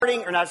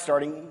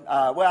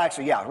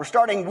we're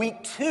starting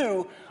week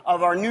 2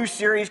 of our new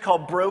series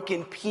called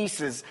Broken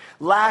Pieces.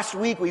 Last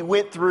week we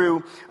went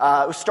through,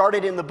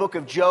 started in the book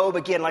of Job.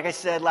 Again, like I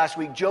said last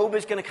week, Job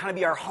is going to kind of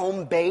be our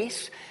home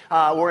base.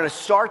 We're going to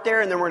start there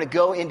and then we're going to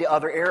go into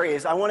other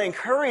areas. I want to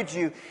encourage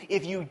you,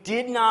 if you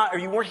did not, or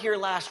you weren't here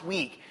last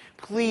week,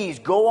 please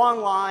go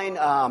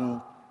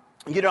online,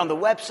 you get it on the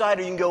website,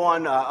 or you can go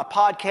on a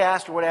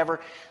podcast or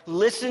whatever.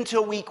 Listen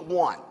to week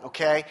 1,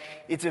 okay?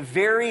 It's a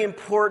very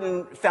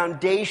important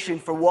foundation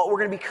for what we're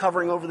going to be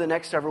covering over the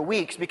next several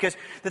weeks, because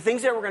the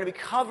things that we're going to be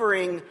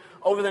covering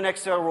over the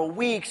next several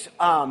weeks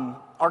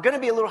are going to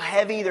be a little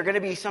heavy. They're going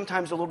to be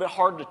sometimes a little bit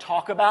hard to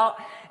talk about.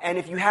 And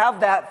if you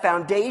have that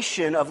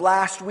foundation of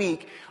last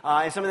week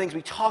and some of the things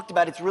we talked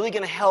about, it's really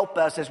going to help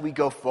us as we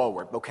go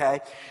forward, okay?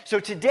 So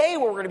today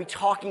what we're going to be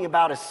talking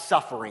about is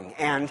suffering.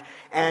 And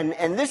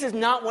this is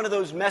not one of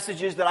those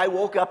messages that I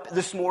woke up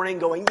this morning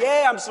going,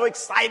 yeah, I'm so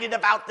excited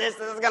about this.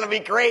 This is going to be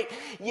great.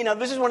 You know,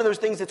 this is one of those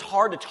things that's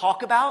hard to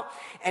talk about.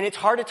 And it's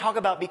hard to talk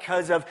about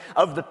because of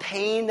the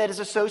pain that is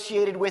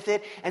associated with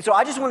it. And so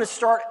I just want to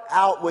start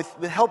out with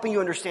helping you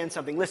understand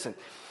something. Listen,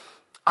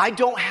 I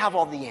don't have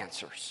all the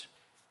answers,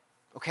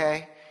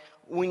 okay?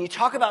 When you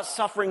talk about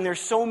suffering,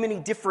 there's so many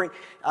different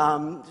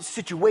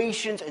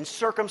situations and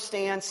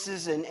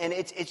circumstances, and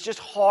it's just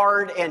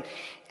hard, and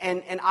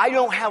I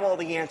don't have all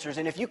the answers.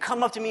 And if you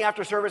come up to me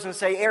after service and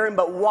say, Aaron,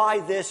 but why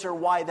this or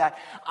why that,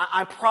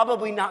 I'm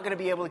probably not going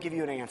to be able to give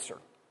you an answer,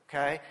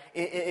 okay,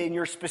 in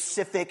your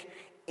specific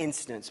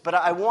instance. But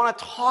I want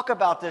to talk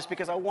about this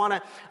because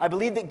I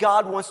believe that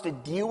God wants to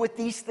deal with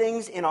these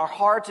things in our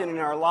hearts and in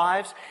our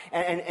lives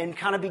and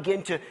kind of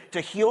begin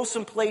to heal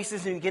some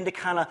places and begin to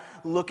kind of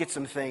look at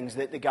some things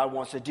that God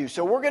wants to do.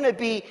 So we're going to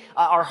be,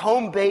 our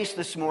home base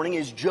this morning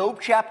is Job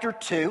chapter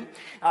 2.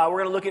 We're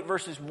going to look at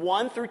verses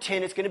 1 through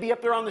 10. It's going to be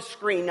up there on the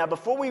screen. Now,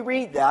 before we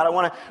read that, I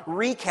want to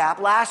recap.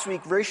 Last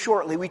week, very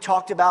shortly, we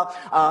talked about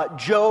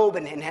Job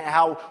and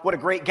what a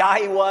great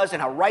guy he was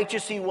and how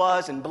righteous he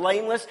was and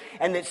blameless,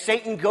 and that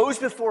Satan goes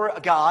before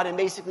God and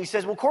basically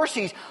says, well, of course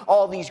he's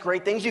all these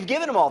great things. You've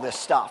given him all this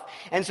stuff.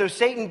 And so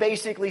Satan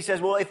basically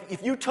says, well,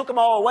 if you took them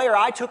all away or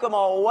I took them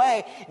all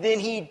away, then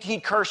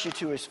he'd curse you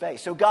to his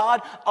face. So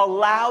God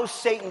allows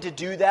Satan to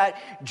do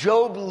that.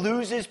 Job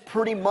loses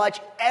pretty much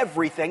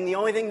everything. The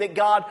only thing that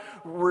God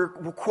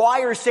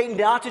requires Satan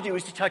not to do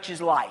is to touch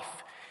his life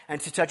and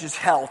to touch his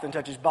health and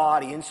touch his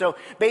body. And so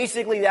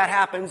basically that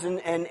happens,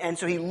 and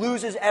so he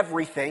loses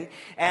everything,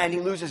 and he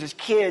loses his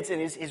kids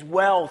and his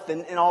wealth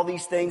and all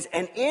these things,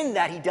 and in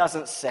that he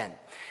doesn't sin.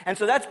 And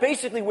so that's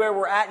basically where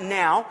we're at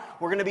now.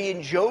 We're going to be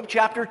in Job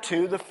chapter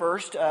 2, the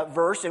first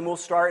verse, and we'll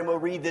start and we'll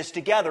read this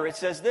together. It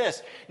says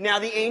this: Now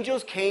the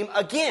angels came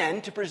again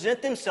to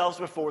present themselves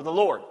before the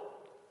Lord,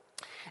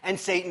 and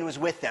Satan was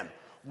with them.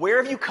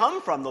 Where have you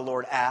come from, the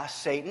Lord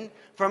asked Satan.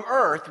 From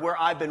earth, where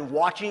I've been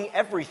watching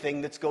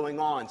everything that's going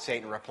on,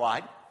 Satan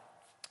replied.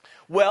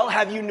 Well,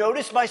 have you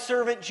noticed my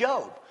servant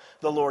Job?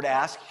 The Lord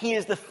asked. He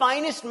is the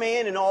finest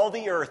man in all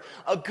the earth,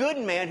 a good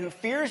man who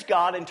fears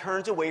God and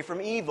turns away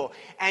from evil.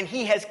 And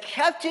he has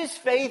kept his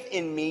faith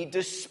in me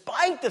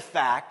despite the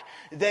fact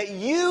that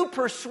you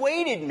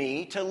persuaded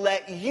me to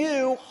let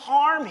you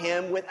harm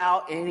him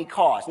without any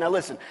cause. Now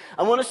listen,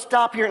 I want to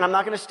stop here, and I'm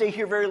not going to stay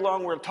here very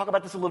long. We're going to talk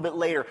about this a little bit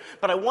later.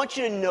 But I want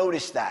you to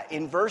notice that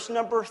in verse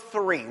number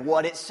 3,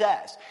 what it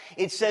says.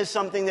 It says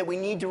something that we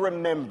need to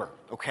remember,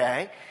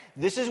 okay?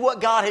 This is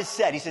what God has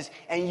said. He says,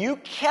 and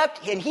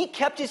he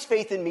kept his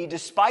faith in me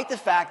despite the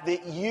fact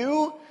that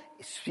you,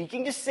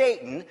 speaking to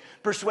Satan,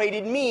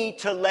 persuaded me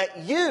to let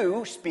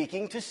you,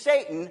 speaking to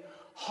Satan,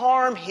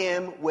 harm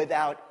him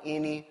without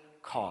any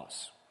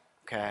cause.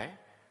 Okay?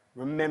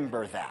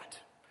 Remember that.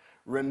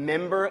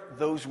 Remember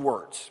those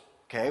words.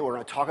 Okay, we're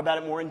going to talk about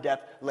it more in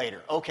depth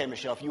later. Okay,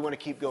 Michelle, if you want to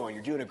keep going,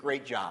 you're doing a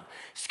great job.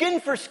 Skin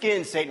for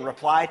skin, Satan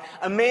replied.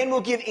 A man will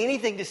give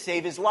anything to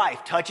save his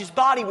life. Touch his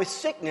body with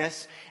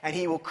sickness, and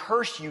he will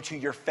curse you to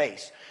your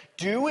face.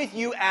 Do with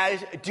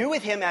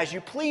him as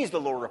you please, the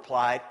Lord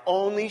replied.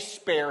 Only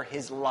spare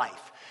his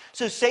life.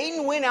 So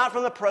Satan went out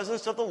from the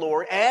presence of the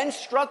Lord and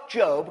struck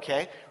Job.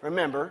 Okay,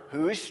 remember,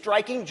 who is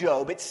striking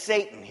Job? It's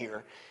Satan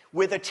here.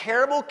 With a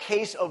terrible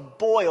case of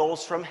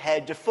boils from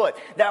head to foot.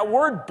 That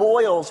word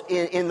boils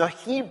in the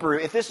Hebrew,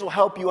 if this will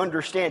help you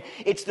understand,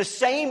 it's the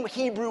same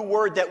Hebrew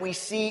word that we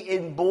see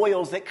in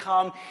boils that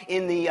come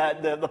in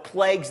the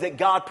plagues that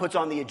God puts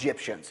on the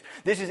Egyptians.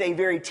 This is a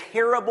very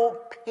terrible,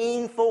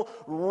 painful,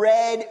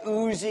 red,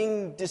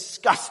 oozing,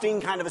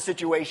 disgusting kind of a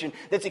situation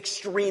that's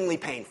extremely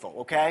painful,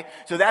 okay?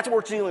 So that's what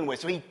we're dealing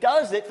with. So he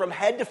does it from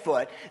head to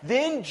foot.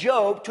 Then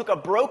Job took a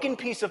broken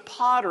piece of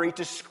pottery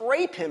to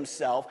scrape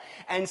himself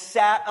and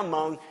sat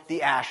among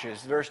the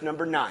ashes. Verse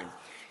number 9.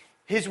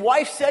 His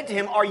wife said to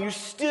him, are you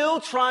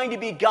still trying to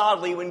be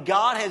godly when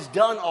God has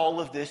done all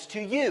of this to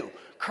you?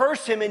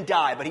 Curse him and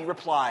die. But he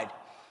replied,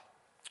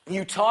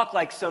 you talk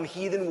like some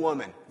heathen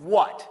woman.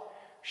 What?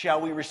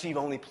 Shall we receive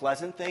only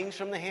pleasant things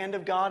from the hand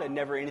of God and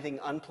never anything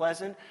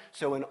unpleasant?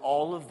 So in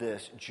all of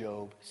this,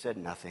 Job said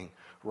nothing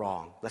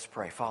wrong. Let's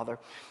pray. Father,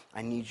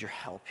 I need your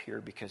help here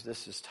because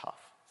this is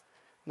tough.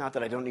 Not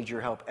that I don't need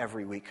your help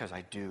every week, because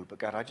I do, but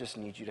God, I just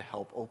need you to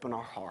help open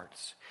our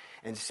hearts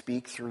and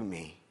speak through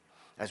me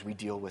as we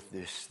deal with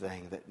this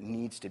thing that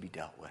needs to be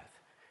dealt with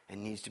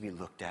and needs to be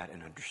looked at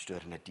and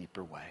understood in a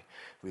deeper way.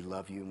 We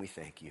love you and we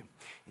thank you.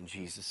 In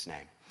Jesus'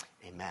 name,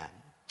 amen.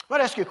 I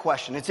want to ask you a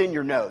question. It's in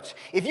your notes.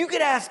 If you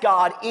could ask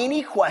God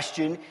any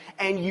question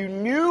and you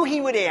knew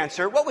he would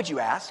answer, what would you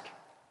ask?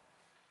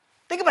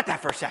 Think about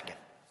that for a second.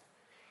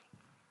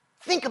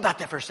 Think about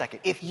that for a second.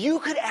 If you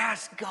could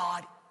ask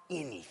God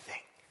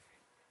anything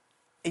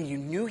and you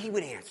knew he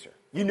would answer,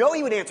 you know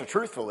he would answer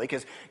truthfully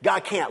because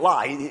God can't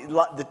lie.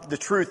 The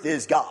truth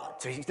is God,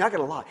 so he's not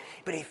going to lie.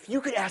 But if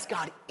you could ask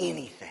God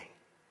anything,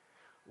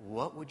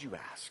 what would you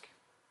ask?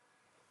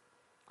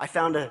 I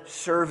found a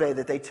survey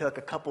that they took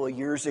a couple of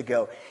years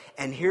ago,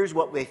 and here's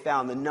what they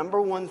found. The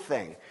number one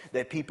thing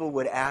that people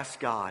would ask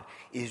God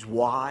is,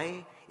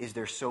 why is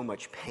there so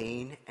much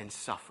pain and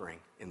suffering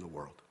in the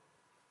world?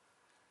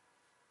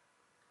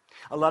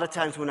 A lot of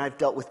times when I've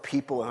dealt with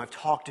people and I've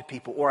talked to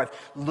people or I've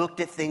looked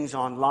at things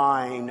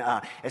online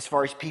as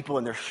far as people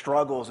and their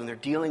struggles and they're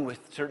dealing with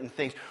certain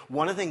things,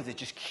 one of the things that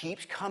just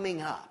keeps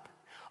coming up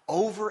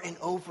over and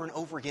over and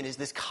over again is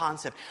this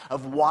concept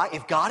of why,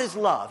 if God is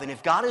love and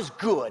if God is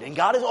good and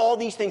God is all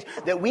these things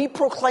that we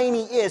proclaim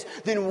he is,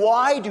 then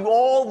why do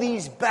all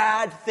these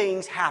bad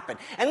things happen?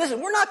 And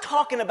listen, we're not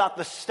talking about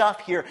the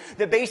stuff here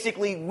that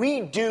basically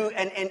we do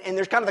and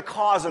there's kind of the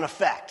cause and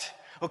effect.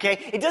 Okay,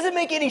 it doesn't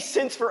make any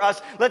sense for us.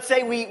 Let's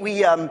say we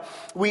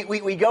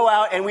go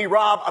out and we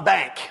rob a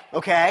bank.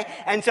 Okay,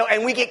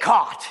 and we get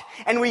caught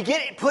and we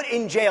get put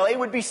in jail. It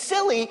would be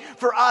silly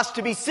for us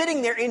to be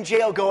sitting there in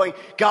jail going,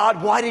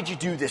 God, why did you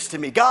do this to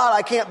me? God,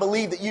 I can't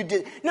believe that you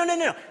did.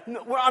 No.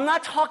 I'm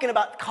not talking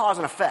about cause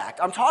and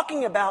effect. I'm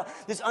talking about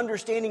this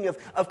understanding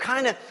of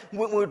kind of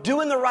when we're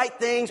doing the right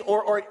things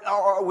or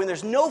when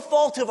there's no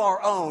fault of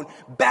our own,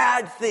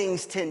 bad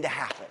things tend to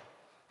happen.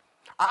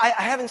 I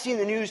haven't seen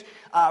the news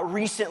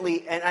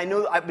recently, and I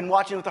know I've been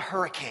watching with the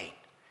hurricane.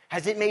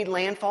 Has it made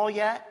landfall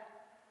yet?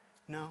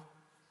 No.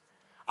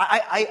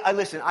 I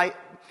listen.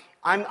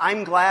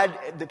 I'm glad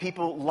that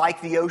people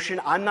like the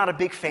ocean. I'm not a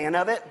big fan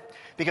of it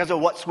because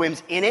of what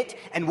swims in it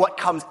and what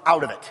comes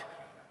out of it.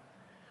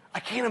 I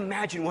can't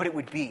imagine what it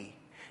would be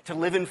to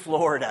live in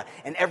Florida,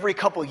 and every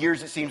couple of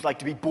years it seems like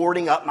to be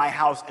boarding up my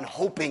house and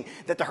hoping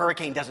that the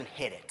hurricane doesn't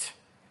hit it.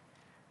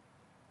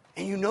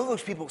 And you know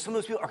those people, some of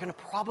those people are going to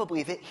probably,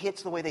 if it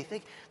hits the way they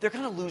think, they're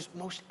going to lose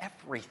most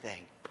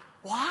everything.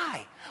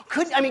 Why?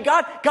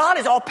 God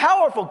is all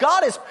powerful.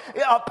 God is,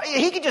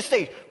 he could just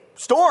say,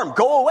 storm,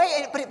 go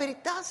away. But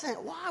it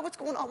doesn't. Why? What's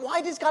going on?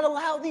 Why does God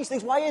allow these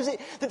things? Why is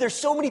it that there's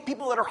so many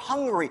people that are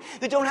hungry,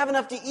 that don't have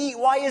enough to eat?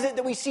 Why is it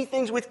that we see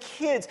things with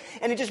kids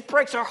and it just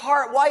breaks our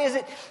heart? Why is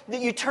it that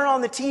you turn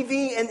on the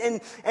TV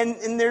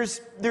and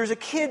there's a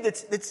kid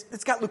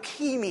that's got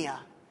leukemia?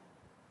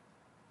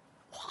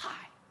 Why?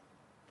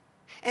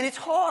 And it's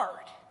hard.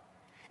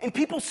 And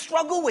people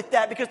struggle with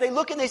that because they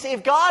look and they say,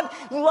 if God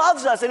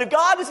loves us and if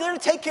God is there to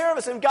take care of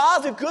us and if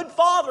God's a good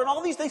father and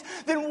all these things,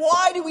 then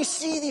why do we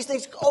see these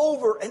things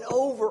over and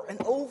over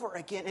and over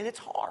again? And it's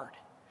hard.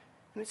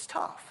 And it's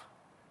tough.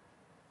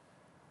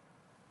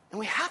 And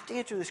we have to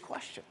answer this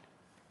question.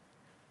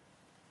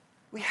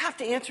 We have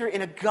to answer it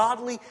in a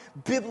godly,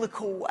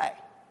 biblical way.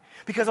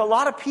 Because a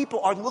lot of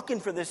people are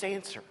looking for this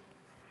answer.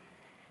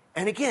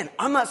 And again,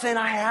 I'm not saying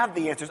I have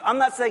the answers. I'm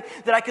not saying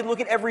that I could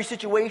look at every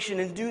situation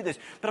and do this.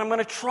 But I'm going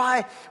to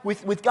try,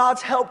 with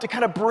God's help, to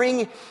kind of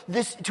bring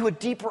this to a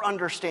deeper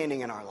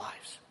understanding in our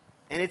lives.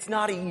 And it's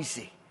not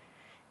easy.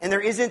 And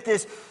there isn't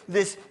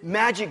this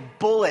magic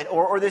bullet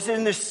or this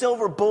isn't this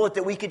silver bullet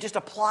that we could just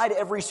apply to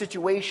every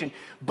situation.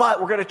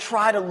 But we're going to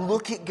try to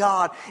look at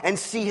God and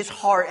see his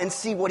heart and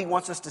see what he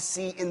wants us to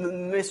see in the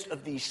midst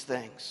of these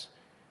things.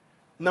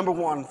 Number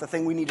one, the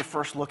thing we need to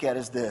first look at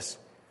is this.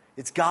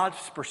 It's God's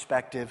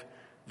perspective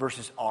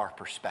versus our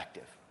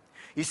perspective.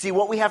 You see,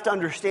 what we have to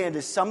understand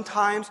is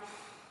sometimes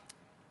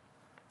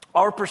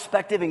our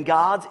perspective and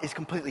God's is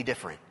completely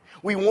different.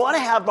 We want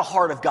to have the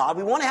heart of God.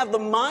 We want to have the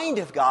mind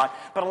of God.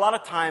 But a lot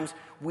of times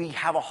we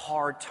have a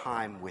hard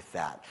time with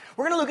that.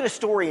 We're going to look at a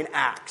story in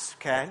Acts,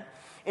 okay?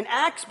 In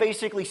Acts,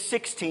 basically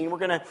 16, we're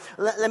going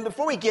to,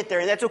 before we get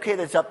there, that's okay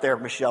that's up there,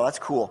 Michelle, that's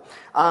cool.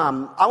 I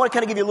want to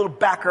kind of give you a little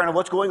background of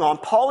what's going on.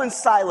 Paul and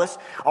Silas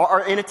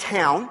are in a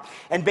town,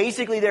 and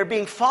basically they're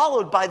being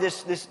followed by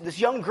this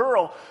young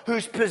girl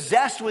who's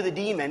possessed with a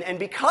demon, and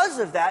because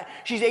of that,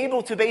 she's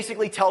able to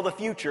basically tell the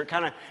future. It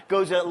kind of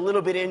goes a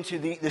little bit into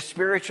the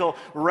spiritual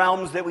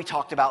realms that we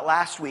talked about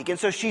last week. And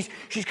so she's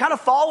kind of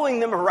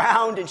following them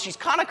around, and she's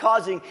kind of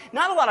causing,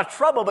 not a lot of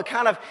trouble, but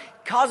kind of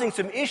causing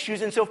some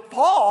issues. And so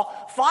Paul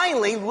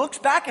finally looks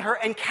back at her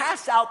and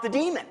casts out the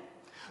demon.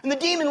 And the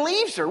demon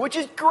leaves her, which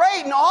is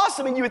great and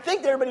awesome. And you would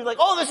think that everybody's like,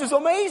 oh, this is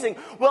amazing.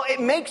 Well,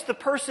 it makes the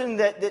person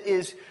that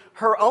is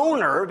her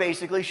owner,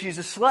 basically, she's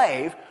a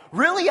slave,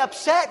 really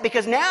upset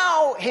because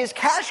now his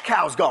cash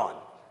cow's gone.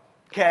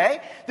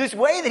 Okay? This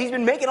way that he's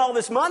been making all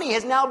this money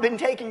has now been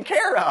taken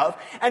care of.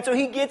 And so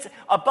he gets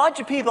a bunch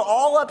of people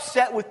all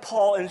upset with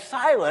Paul and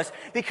Silas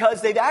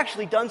because they've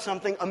actually done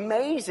something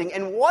amazing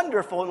and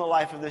wonderful in the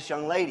life of this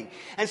young lady.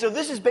 And so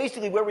this is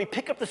basically where we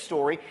pick up the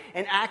story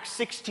in Acts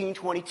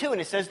 16:22.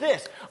 And it says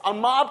this: a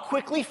mob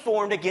quickly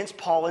formed against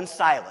Paul and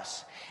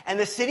Silas, and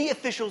the city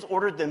officials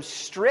ordered them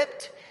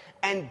stripped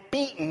and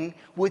beaten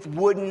with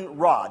wooden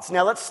rods.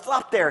 Now let's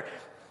stop there.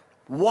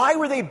 Why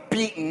were they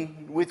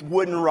beaten with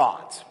wooden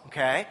rods?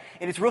 Okay?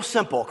 And it's real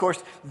simple. Of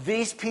course,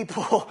 these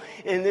people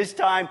in this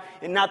time,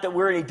 and not that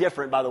we're any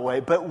different, by the way,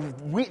 but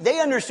they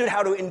understood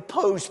how to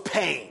impose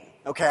pain.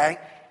 Okay?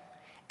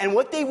 And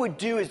what they would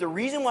do is, the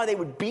reason why they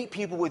would beat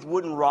people with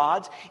wooden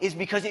rods is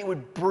because it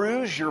would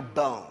bruise your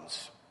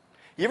bones.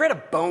 You ever had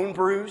a bone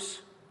bruise?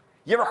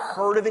 You ever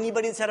heard of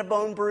anybody that's had a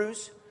bone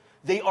bruise?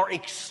 They are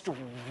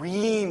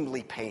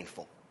extremely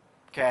painful.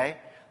 Okay?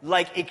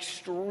 Like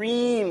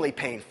extremely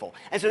painful.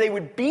 And so they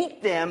would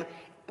beat them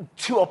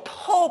to a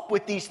pulp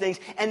with these things,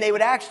 and they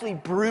would actually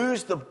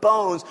bruise the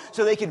bones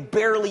so they could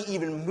barely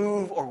even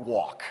move or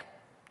walk.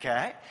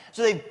 Okay?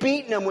 So they've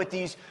beaten them with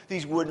these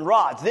wooden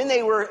rods. Then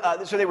they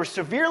were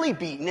severely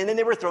beaten, and then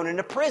they were thrown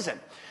into prison.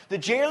 The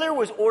jailer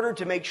was ordered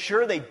to make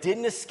sure they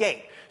didn't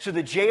escape. So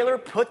the jailer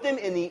put them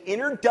in the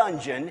inner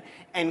dungeon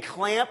and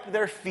clamped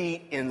their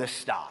feet in the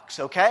stocks,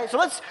 okay? So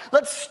let's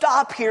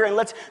stop here and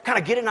let's kind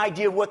of get an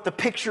idea of what the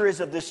picture is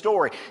of this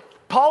story.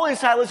 Paul and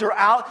Silas are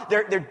out,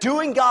 they're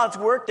doing God's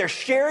work, they're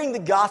sharing the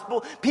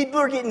gospel, people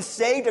are getting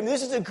saved. I mean,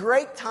 this is a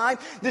great time.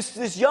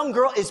 This young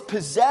girl is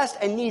possessed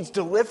and needs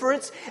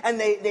deliverance, and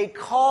they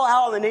call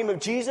out in the name of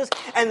Jesus,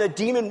 and the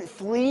demon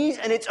flees,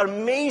 and it's an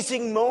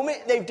amazing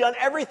moment. They've done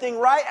everything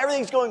right,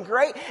 everything's going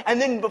great, and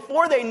then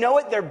before they know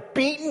it, they're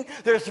beaten,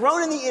 they're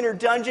thrown in the inner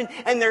dungeon,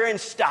 and they're in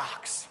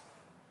stocks.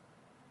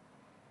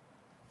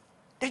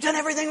 They've done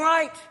everything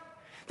right.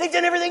 They've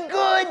done everything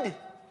good.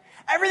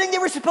 Everything they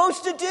were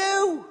supposed to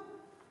do.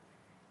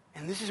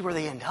 And this is where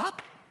they end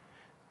up.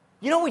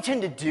 You know what we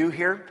tend to do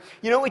here?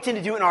 You know what we tend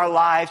to do in our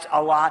lives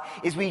a lot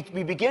is we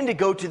begin to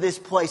go to this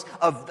place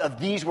of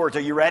these words.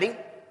 Are you ready?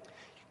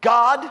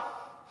 God,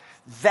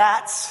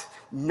 that's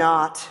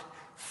not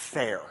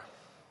fair.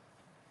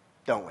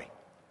 Don't we?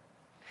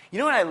 You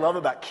know what I love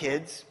about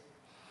kids?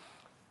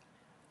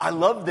 I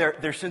love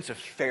their sense of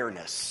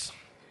fairness.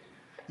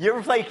 You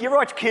ever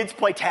watch kids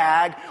play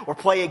tag or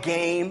play a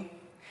game?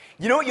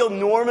 You know what you'll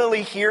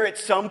normally hear at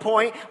some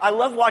point? I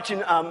love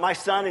watching my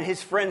son and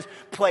his friends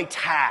play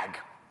tag.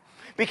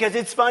 Because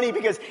it's funny,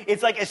 because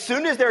it's like as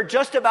soon as they're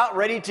just about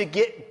ready to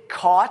get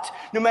caught,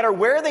 no matter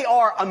where they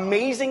are,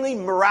 amazingly,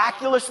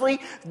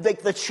 miraculously,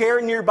 the chair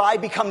nearby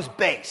becomes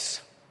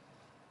base.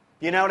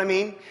 You know what I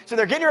mean? So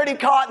they're getting ready to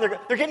get caught, and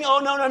they're getting, oh,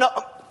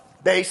 no.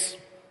 Base.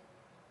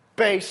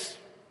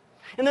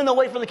 And then they'll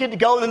wait for the kid to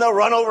go, and then they'll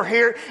run over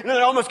here, and then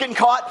they're almost getting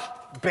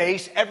caught.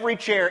 Base. Every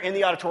chair in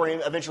the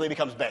auditorium eventually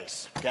becomes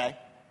base. Okay?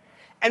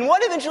 And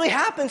what eventually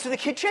happens to the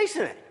kid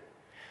chasing it?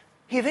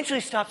 He eventually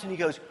stops and he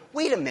goes,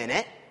 wait a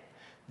minute.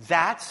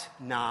 That's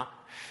not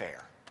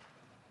fair.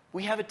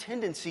 We have a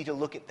tendency to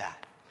look at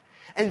that.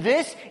 And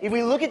this, if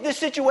we look at this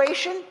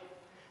situation,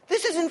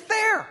 this isn't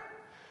fair.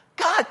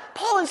 God,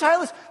 Paul and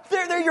Silas,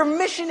 they're your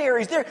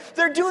missionaries.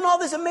 They're doing all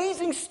this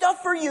amazing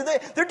stuff for you.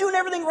 They're doing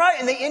everything right,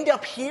 and they end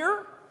up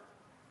here?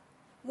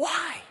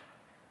 Why?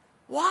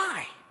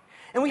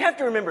 And we have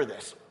to remember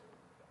this.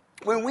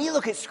 When we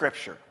look at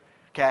Scripture,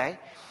 okay,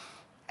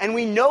 and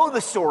we know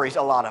the stories,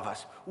 a lot of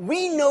us,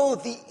 we know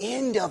the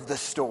end of the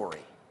story.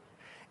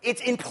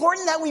 It's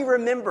important that we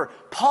remember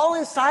Paul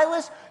and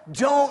Silas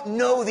don't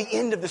know the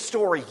end of the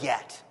story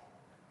yet,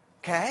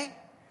 okay?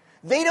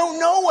 They don't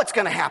know what's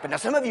going to happen. Now,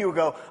 some of you will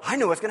go, I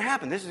know what's going to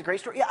happen. This is a great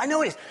story. Yeah, I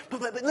know it is.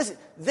 But listen,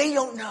 they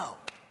don't know.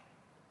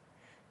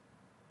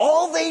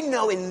 All they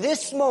know in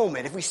this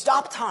moment, if we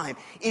stop time,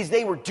 is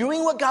they were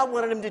doing what God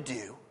wanted them to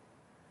do.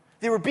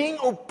 They were being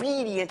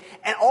obedient,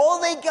 and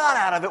all they got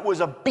out of it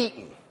was a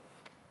beating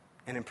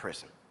and in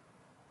prison.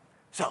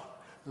 So,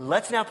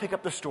 let's now pick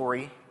up the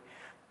story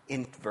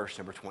in verse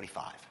number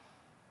 25.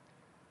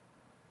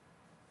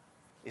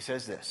 It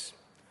says this: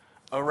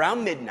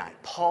 around midnight,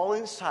 Paul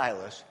and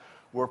Silas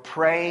were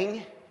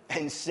praying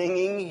and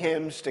singing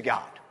hymns to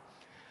God.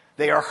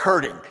 They are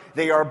hurting.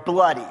 They are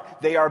bloody.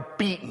 They are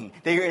beaten.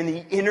 They are in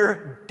the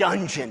inner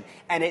dungeon.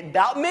 And at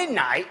about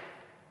midnight,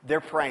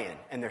 they're praying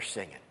and they're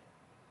singing.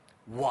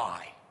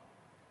 Why?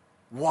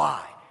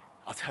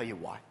 I'll tell you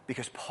why.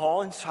 Because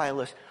Paul and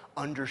Silas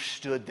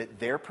understood that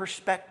their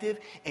perspective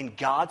and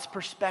God's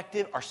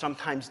perspective are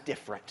sometimes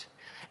different.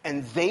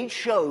 And they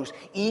chose,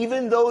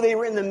 even though they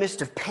were in the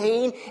midst of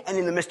pain and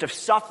in the midst of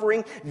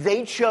suffering,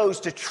 they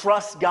chose to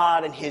trust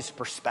God and His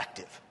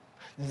perspective.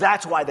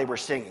 That's why they were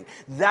singing.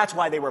 That's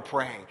why they were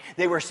praying.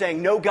 They were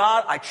saying, no,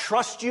 God, I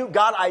trust you.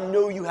 God, I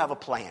know you have a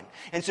plan.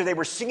 And so they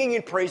were singing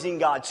and praising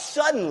God.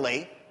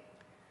 Suddenly,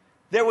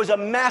 there was a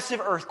massive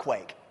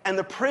earthquake, and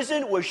the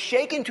prison was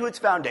shaken to its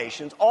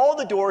foundations. All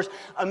the doors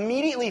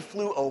immediately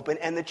flew open,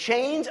 and the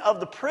chains of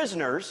the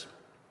prisoners,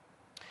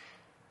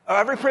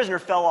 every prisoner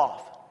fell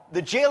off.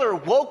 The jailer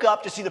woke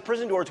up to see the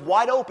prison doors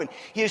wide open.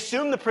 He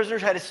assumed the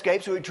prisoners had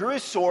escaped, so he drew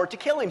his sword to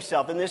kill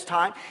himself. And this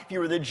time, if you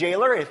were the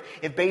jailer,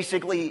 if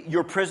basically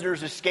your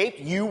prisoners escaped,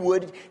 you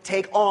would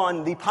take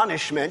on the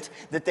punishment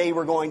that they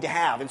were going to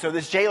have. And so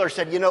this jailer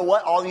said, you know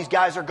what? All these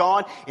guys are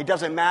gone. It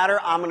doesn't matter.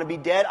 I'm going to be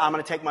dead. I'm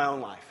going to take my own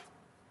life.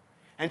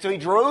 And so he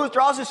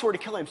draws his sword to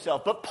kill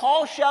himself. But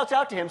Paul shouts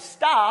out to him,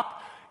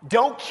 stop.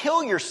 Don't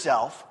kill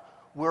yourself.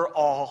 We're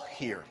all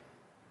here.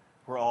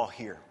 We're all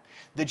here.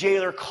 The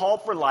jailer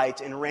called for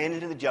lights and ran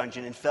into the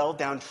dungeon and fell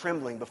down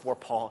trembling before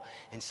Paul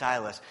and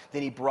Silas.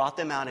 Then he brought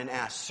them out and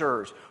asked,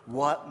 sirs,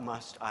 what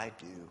must I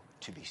do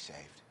to be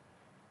saved?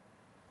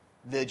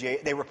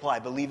 They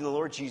replied, believe in the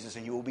Lord Jesus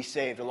and you will be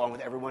saved along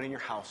with everyone in your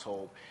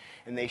household.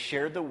 And they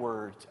shared the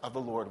words of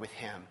the Lord with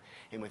him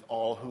and with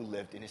all who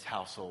lived in his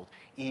household.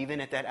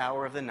 Even at that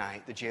hour of the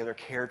night, the jailer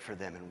cared for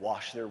them and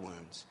washed their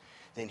wounds.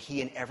 Then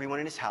he and everyone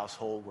in his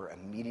household were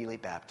immediately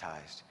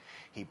baptized.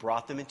 He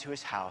brought them into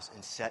his house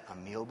and set a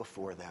meal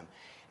before them.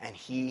 And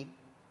he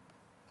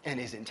and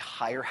his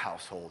entire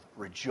household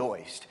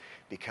rejoiced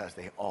because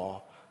they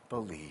all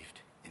believed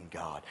in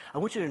God. I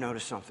want you to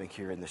notice something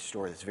here in this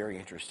story that's very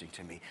interesting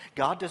to me.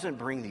 God doesn't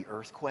bring the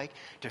earthquake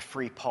to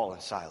free Paul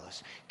and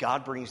Silas.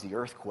 God brings the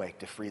earthquake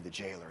to free the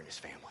jailer and his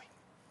family.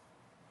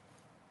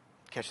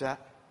 Catch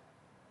that?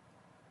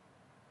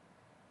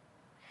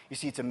 You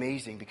see, it's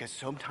amazing because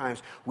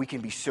sometimes we can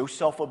be so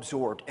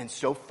self-absorbed and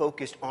so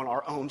focused on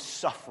our own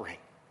suffering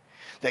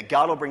that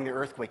God will bring the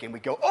earthquake and we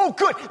go, oh,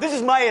 good, this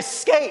is my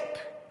escape.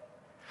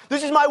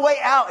 This is my way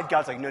out. And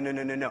God's like,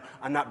 no.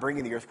 I'm not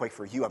bringing the earthquake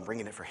for you. I'm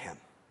bringing it for him.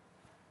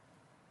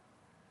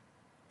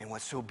 And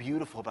what's so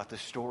beautiful about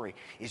this story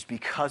is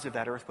because of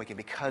that earthquake and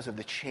because of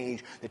the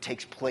change that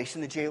takes place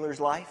in the jailer's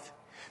life,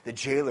 the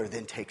jailer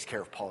then takes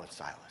care of Paul and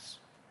Silas.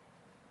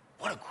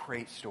 What a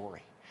great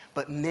story.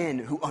 But men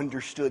who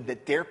understood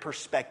that their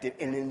perspective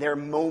and in their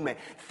moment,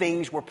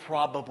 things were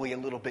probably a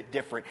little bit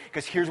different.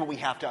 Because here's what we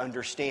have to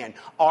understand.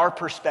 Our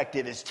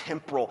perspective is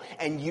temporal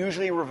and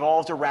usually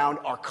revolves around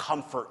our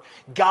comfort.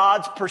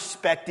 God's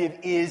perspective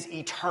is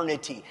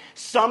eternity.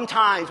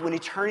 Sometimes when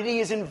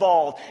eternity is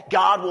involved,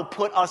 God will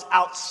put us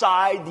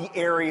outside the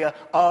area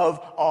of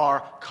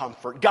our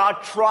comfort. God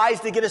tries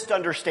to get us to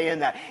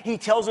understand that. He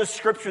tells us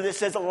scripture that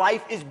says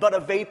life is but a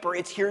vapor.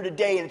 It's here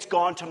today and it's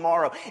gone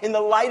tomorrow. In the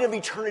light of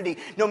eternity,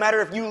 no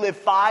matter if you live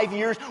 5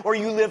 years or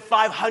you live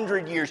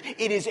 500 years,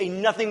 it is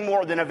nothing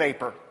more than a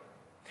vapor.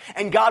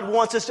 And God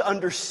wants us to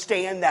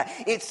understand that.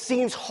 It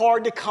seems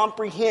hard to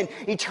comprehend.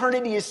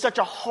 Eternity is such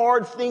a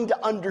hard thing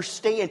to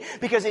understand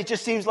because it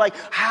just seems like,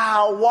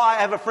 how, why?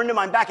 I have a friend of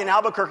mine back in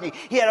Albuquerque.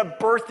 He had a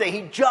birthday.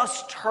 He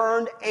just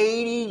turned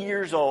 80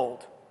 years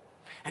old.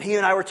 And he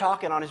and I were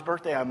talking on his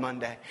birthday on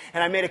Monday.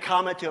 And I made a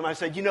comment to him. I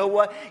said, you know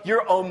what?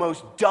 You're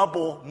almost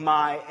double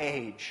my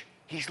age.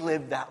 He's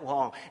lived that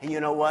long. And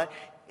you know what?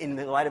 In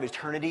the light of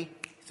eternity,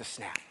 it's a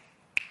snap.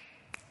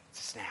 It's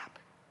a snap.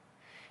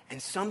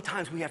 And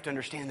sometimes we have to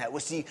understand that.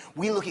 Well, see,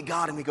 we look at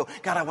God and we go,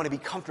 God, I want to be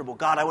comfortable.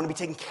 God, I want to be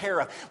taken care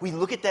of. We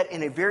look at that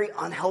in a very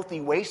unhealthy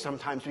way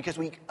sometimes because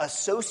we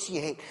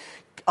associate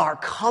our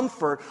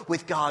comfort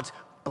with God's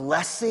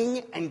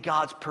blessing and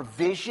God's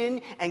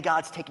provision and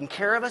God's taking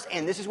care of us.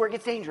 And this is where it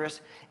gets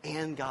dangerous.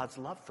 And God's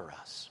love for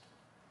us.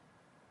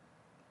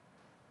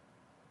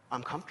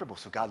 I'm comfortable,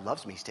 so God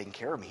loves me. He's taking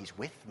care of me. He's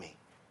with me.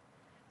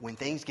 When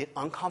things get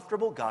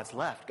uncomfortable, God's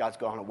left. God's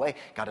gone away.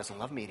 God doesn't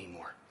love me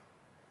anymore.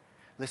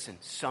 Listen,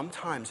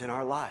 sometimes in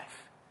our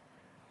life,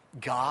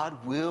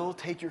 God will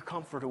take your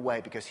comfort away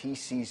because he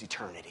sees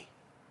eternity.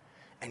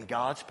 And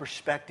God's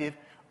perspective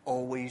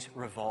always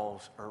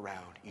revolves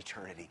around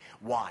eternity.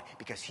 Why?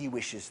 Because he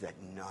wishes that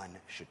none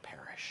should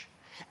perish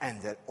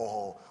and that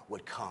all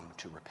would come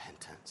to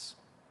repentance.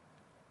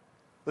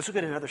 Let's look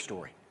at another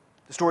story.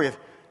 The story of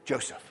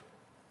Joseph.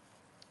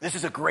 This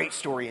is a great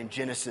story in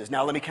Genesis.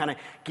 Now, let me kind of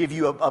give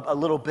you a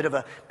little bit of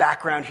a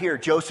background here.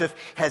 Joseph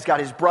has got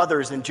his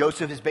brothers, and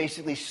Joseph is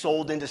basically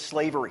sold into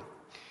slavery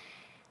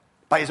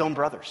by his own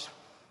brothers.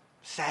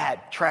 Sad,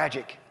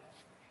 tragic.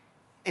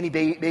 And he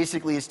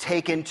basically is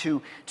taken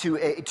to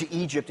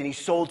Egypt, and he's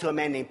sold to a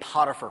man named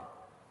Potiphar.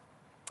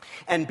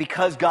 And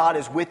because God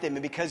is with him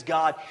and because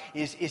God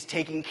is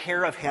taking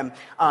care of him,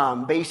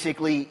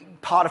 basically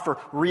Potiphar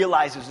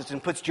realizes this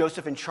and puts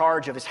Joseph in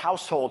charge of his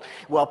household.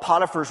 Well,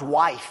 Potiphar's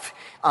wife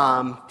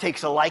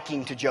takes a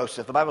liking to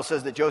Joseph. The Bible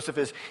says that Joseph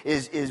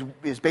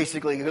is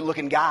basically a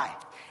good-looking guy.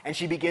 And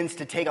she begins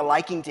to take a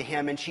liking to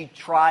him, and she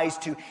tries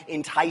to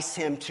entice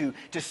him to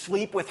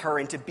sleep with her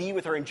and to be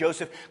with her. And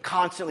Joseph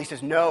constantly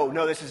says, no,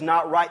 this is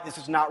not right. This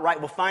is not right.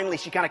 Well, finally,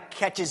 she kind of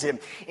catches him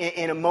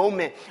in a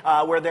moment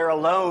where they're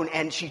alone,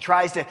 and she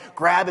tries to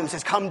grab him,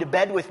 says, come to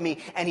bed with me.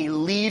 And he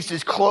leaves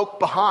his cloak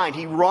behind.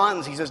 He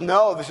runs. He says,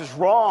 no, this is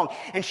wrong.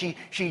 And she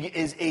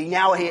is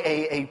now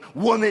a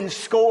woman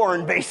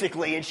scorned,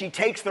 basically. And she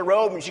takes the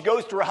robe, and she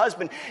goes to her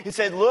husband and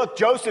said, look,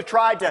 Joseph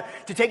tried to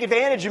take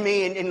advantage of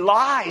me and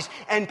lies.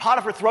 And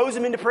Potiphar throws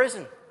him into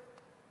prison.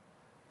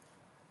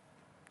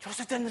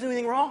 Joseph doesn't do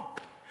anything wrong.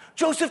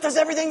 Joseph does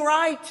everything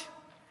right.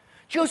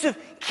 Joseph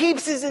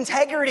keeps his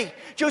integrity.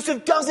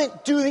 Joseph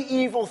doesn't do the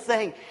evil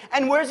thing.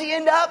 And where does he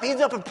end up? He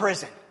ends up in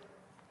prison.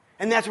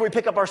 And that's where we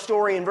pick up our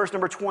story in verse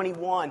number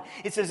 21.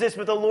 It says this,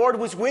 "But the Lord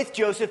was with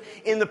Joseph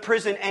in the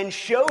prison and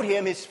showed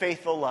him his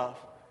faithful love.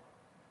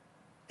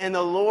 And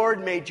the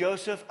Lord made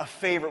Joseph a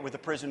favorite with the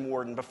prison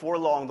warden. Before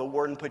long, the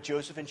warden put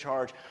Joseph in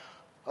charge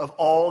of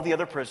all the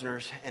other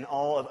prisoners and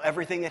all of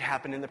everything that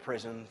happened in the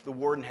prison. The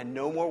warden had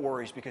no more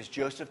worries because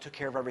Joseph took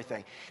care of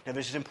everything." Now,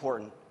 this is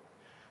important.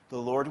 The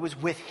Lord was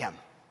with him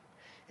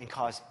and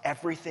caused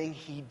everything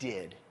he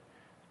did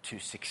to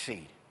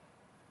succeed.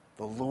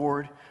 The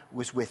Lord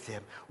was with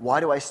him. Why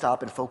do I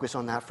stop and focus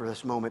on that for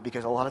this moment?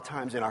 Because a lot of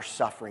times in our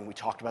suffering, we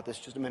talked about this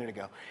just a minute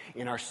ago,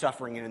 in our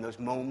suffering and in those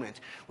moments,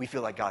 we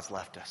feel like God's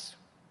left us.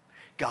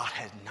 God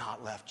has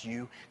not left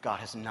you. God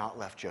has not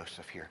left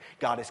Joseph here.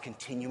 God is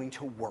continuing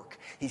to work.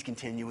 He's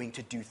continuing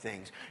to do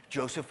things.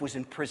 Joseph was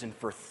in prison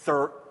for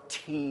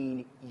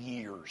 13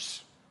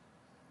 years.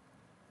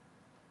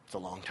 It's a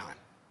long time.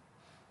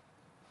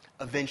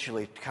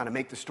 Eventually, to kind of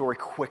make the story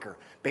quicker,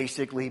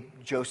 basically,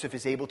 Joseph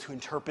is able to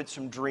interpret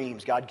some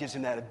dreams. God gives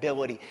him that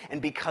ability.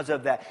 And because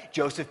of that,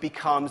 Joseph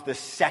becomes the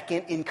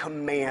second in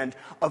command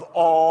of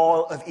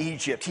all of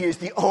Egypt. He is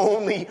the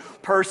only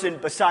person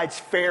besides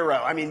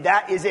Pharaoh. I mean,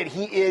 that is it.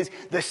 He is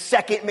the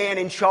second man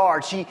in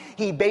charge.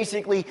 He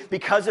basically,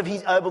 because of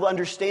he's able to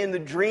understand the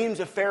dreams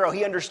of Pharaoh,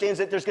 he understands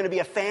that there's going to be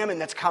a famine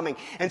that's coming.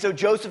 And so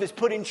Joseph is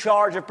put in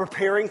charge of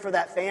preparing for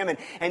that famine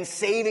and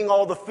saving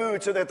all the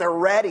food so that they're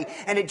ready.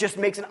 And it just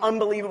makes an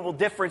unbelievable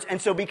difference.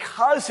 And so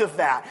because of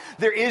that,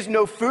 there is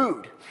no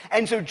food.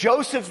 And so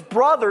Joseph's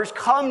brothers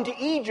come to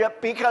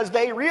Egypt because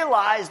they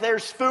realize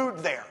there's food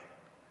there.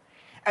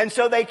 And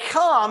so they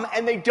come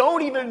and they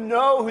don't even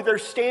know who they're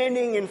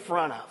standing in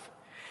front of.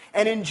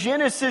 And in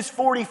Genesis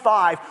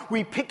 45,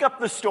 we pick up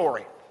the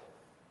story.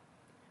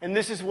 And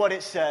this is what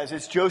it says.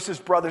 It's Joseph's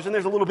brothers. And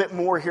there's a little bit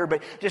more here,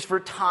 but just for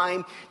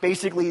time,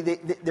 basically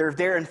they're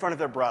there in front of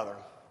their brother.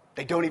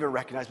 They don't even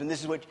recognize him. And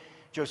this is what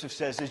Joseph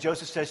says.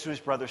 Joseph says to his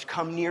brothers,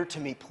 "Come near to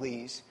me,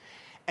 please."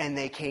 And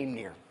they came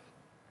near.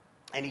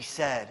 And he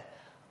said,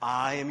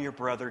 "I am your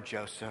brother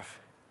Joseph,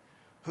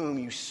 whom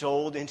you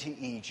sold into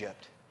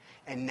Egypt.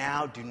 And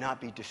now do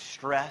not be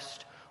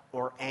distressed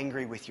or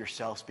angry with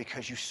yourselves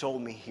because you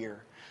sold me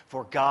here.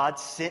 For God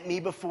sent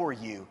me before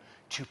you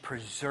to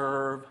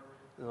preserve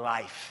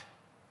life.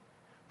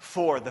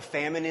 For the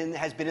famine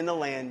has been in the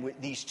land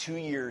these 2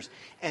 years,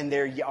 and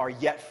there are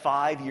yet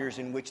 5 years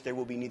in which there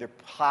will be neither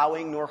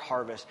plowing nor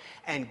harvest.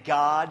 And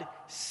God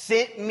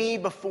sent me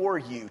before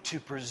you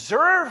to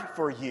preserve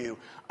for you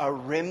a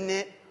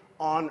remnant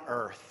on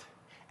earth,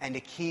 and to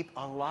keep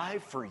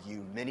alive for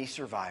you many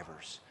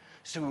survivors.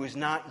 So it was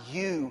not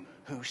you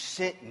who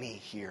sent me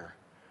here,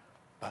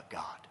 but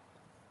God."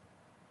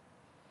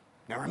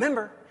 Now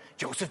remember,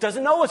 Joseph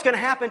doesn't know what's going to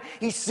happen.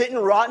 He's sitting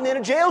rotten in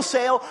a jail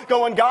cell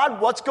going,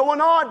 "God, what's going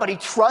on?" But he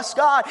trusts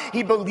God.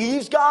 He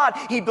believes God.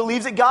 He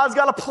believes that God's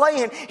got a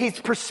plan. His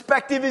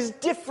perspective is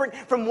different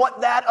from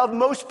what that of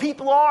most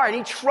people are. And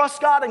he trusts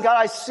God. And God,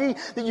 I see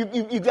that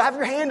you have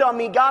your hand on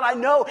me. God, I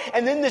know.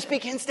 And then this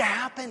begins to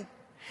happen.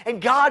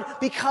 And God,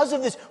 because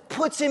of this,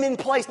 puts him in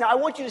place. Now, I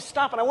want you to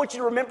stop and I want you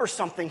to remember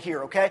something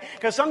here, okay?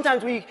 Because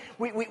sometimes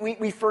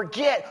we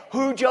forget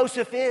who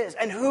Joseph is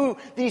and who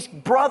these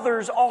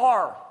brothers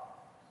are.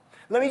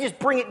 Let me just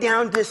bring it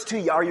down this to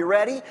you. Are you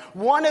ready?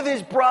 One of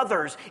his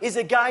brothers is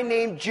a guy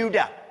named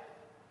Judah.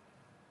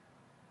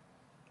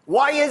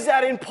 Why is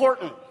that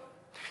important?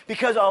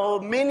 Because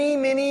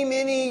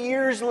many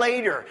years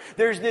later,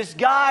 there's this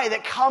guy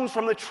that comes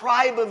from the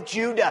tribe of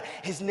Judah.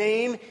 His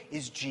name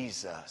is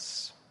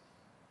Jesus.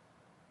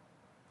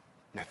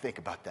 Now think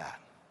about that.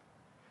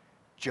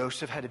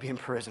 Joseph had to be in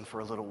prison for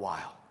a little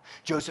while.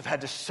 Joseph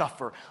had to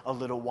suffer a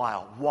little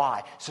while.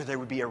 Why? So there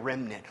would be a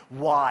remnant.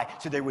 Why?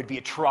 So there would be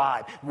a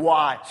tribe.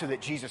 Why? So that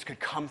Jesus could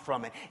come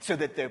from it. So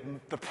that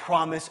the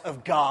promise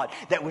of God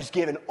that was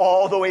given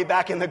all the way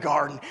back in the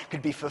garden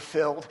could be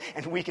fulfilled.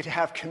 And we could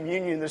have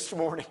communion this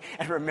morning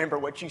and remember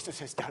what Jesus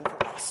has done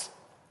for us.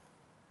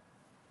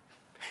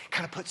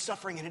 Kind of puts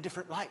suffering in a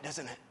different light,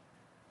 doesn't it?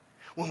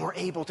 When we're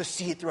able to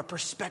see it through a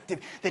perspective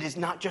that is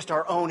not just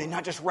our own and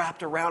not just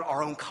wrapped around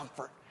our own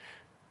comfort.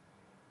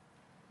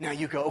 Now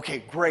you go, "Okay,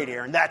 great,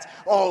 Aaron. That's,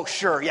 oh,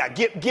 sure, yeah,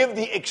 give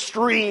the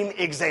extreme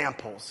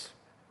examples."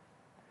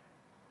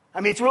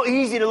 I mean, it's real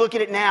easy to look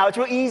at it now. It's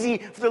real easy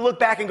to look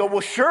back and go, "Well,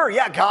 sure,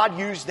 yeah, God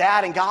used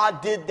that and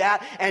God did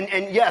that.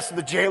 And yes,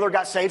 the jailer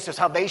got saved, so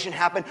salvation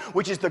happened,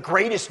 which is the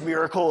greatest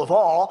miracle of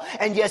all.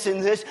 And yes, in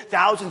this,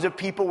 thousands of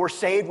people were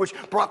saved, which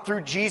brought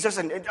through Jesus.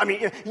 And I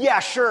mean, yeah,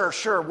 sure.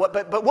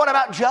 But what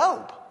about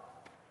Job?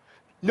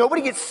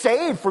 Nobody gets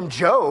saved from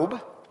Job.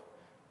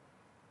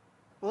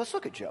 Well, let's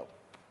look at Job.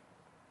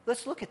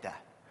 Let's look at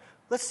that.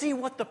 Let's see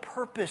what the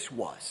purpose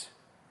was.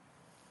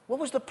 What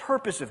was the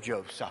purpose of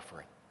Job's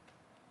suffering?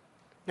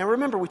 Now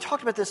remember, we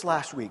talked about this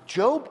last week.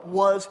 Job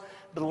was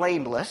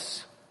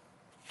blameless,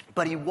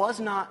 but he was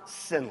not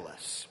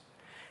sinless.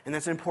 And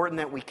that's important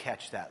that we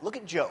catch that. Look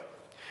at Job.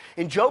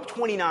 In Job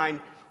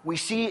 29, we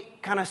see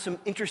kind of some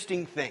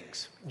interesting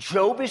things.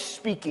 Job is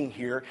speaking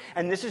here,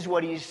 and this is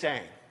what he's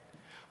saying.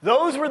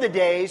 Those were the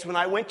days when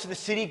I went to the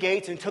city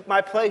gates and took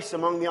my place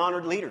among the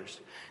honored leaders.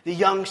 The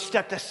young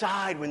stepped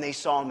aside when they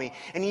saw me,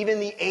 and even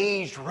the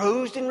aged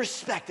rose in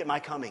respect at my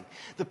coming.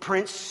 The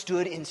prince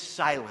stood in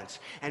silence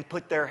and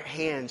put their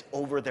hands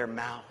over their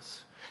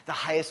mouths. The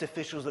highest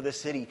officials of the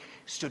city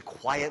stood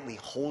quietly,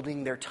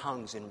 holding their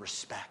tongues in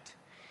respect.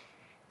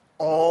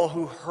 All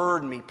who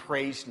heard me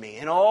praised me,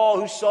 and all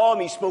who saw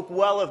me spoke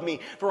well of me,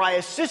 for I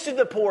assisted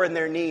the poor in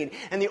their need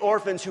and the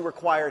orphans who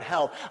required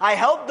help. I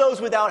helped those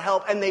without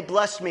help, and they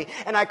blessed me,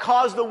 and I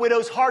caused the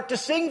widow's heart to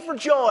sing for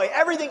joy.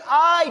 Everything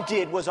I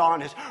did was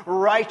honest.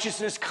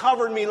 Righteousness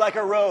covered me like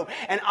a robe,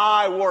 and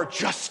I wore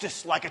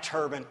justice like a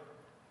turban.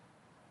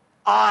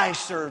 I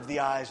served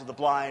the eyes of the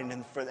blind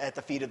and at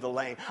the feet of the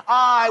lame.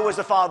 I was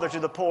a father to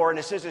the poor and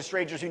assisted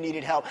strangers who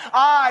needed help.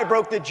 I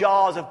broke the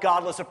jaws of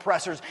godless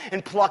oppressors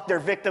and plucked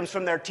their victims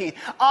from their teeth.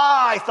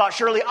 I thought,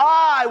 surely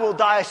I will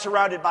die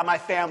surrounded by my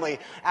family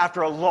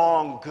after a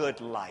long,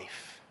 good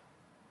life.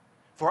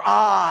 For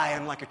I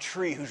am like a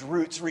tree whose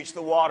roots reach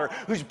the water,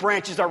 whose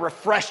branches are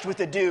refreshed with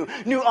the dew.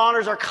 New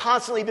honors are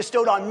constantly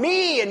bestowed on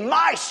me, and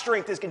my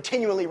strength is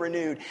continually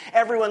renewed.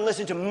 Everyone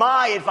listened to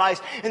my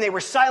advice, and they were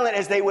silent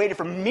as they waited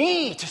for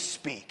me to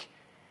speak.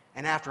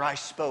 And after I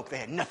spoke, they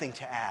had nothing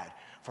to add,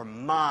 for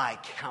my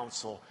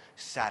counsel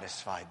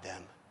satisfied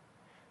them.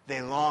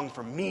 They longed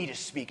for me to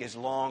speak as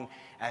long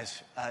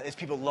as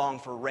people long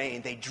for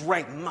rain. They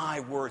drank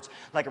my words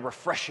like a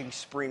refreshing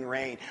spring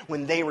rain.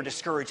 When they were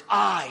discouraged,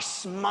 I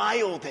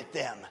smiled at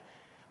them.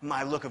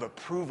 My look of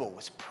approval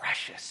was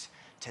precious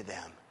to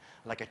them.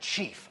 Like a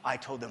chief, I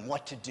told them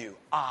what to do.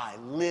 I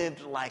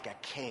lived like a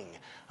king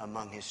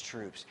among his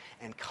troops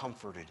and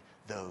comforted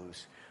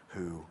those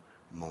who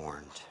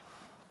mourned.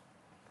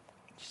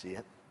 You see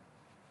it?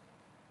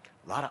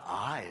 A lot of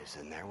I's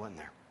in there, wasn't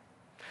there?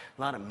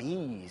 A lot of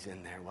me's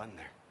in there, wasn't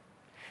there?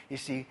 You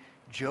see,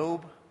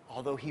 Job,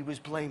 although he was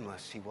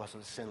blameless, he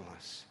wasn't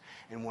sinless.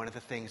 And one of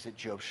the things that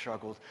Job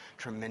struggled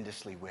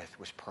tremendously with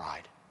was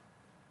pride.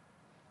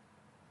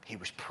 He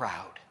was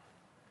proud.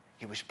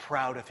 He was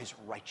proud of his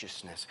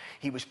righteousness.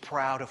 He was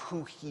proud of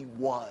who he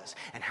was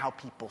and how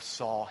people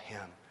saw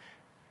him.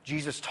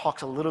 Jesus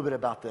talks a little bit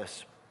about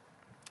this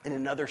in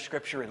another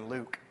scripture in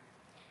Luke.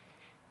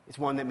 It's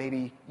one that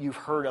maybe you've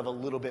heard of a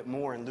little bit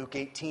more. In Luke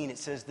 18, it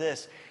says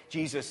this.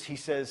 Jesus, he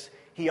says,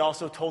 he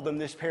also told them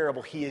this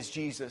parable. He is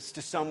Jesus,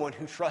 to someone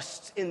who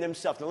trusts in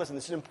themselves. Now listen,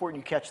 this is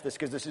important you catch this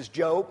because this is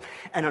Job.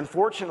 And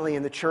unfortunately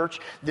in the church,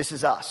 this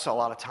is us a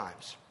lot of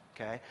times.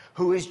 Okay?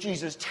 Who is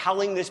Jesus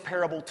telling this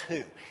parable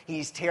to?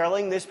 He's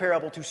telling this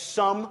parable to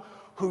some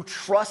who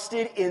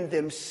trusted in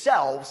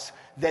themselves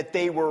that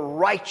they were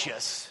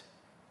righteous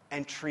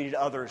and treated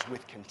others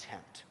with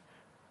contempt.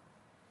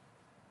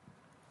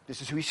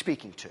 This is who he's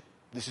speaking to.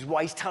 This is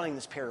why he's telling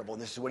this parable,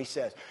 and this is what he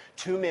says.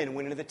 2 men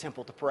went into the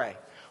temple to pray.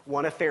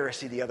 One a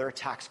Pharisee, the other a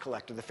tax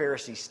collector. The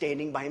Pharisee,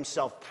 standing by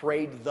himself,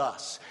 prayed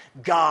thus: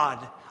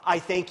 God, I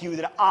thank you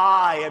that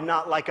I am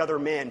not like other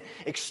men,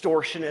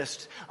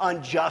 extortionists,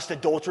 unjust,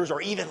 adulterers,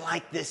 or even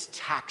like this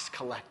tax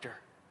collector.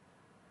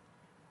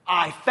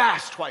 I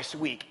fast twice a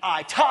week.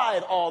 I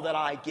tithe all that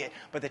I get.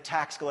 But the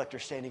tax collector,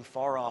 standing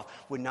far off,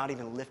 would not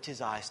even lift his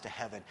eyes to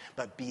heaven,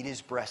 but beat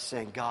his breast,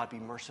 saying, God, be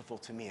merciful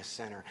to me, a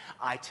sinner.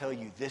 I tell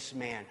you, this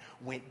man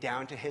went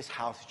down to his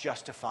house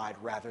justified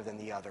rather than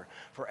the other.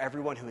 For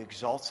everyone who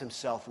exalts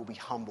himself will be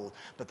humbled,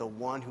 but the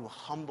one who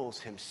humbles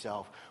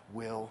himself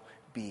will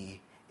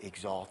be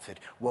exalted.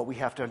 What we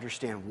have to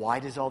understand, why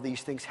does all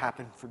these things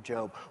happen for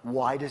Job?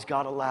 Why does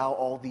God allow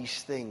all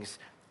these things?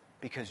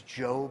 Because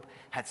Job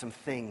had some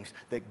things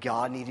that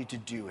God needed to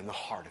do in the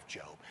heart of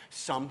Job.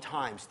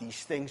 Sometimes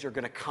these things are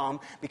going to come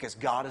because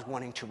God is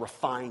wanting to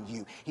refine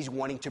you. He's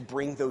wanting to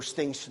bring those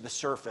things to the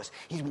surface.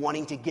 He's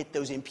wanting to get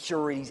those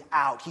impurities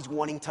out. He's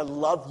wanting to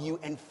love you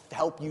and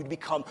help you to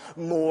become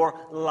more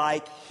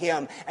like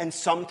him. And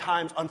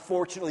sometimes,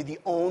 unfortunately, the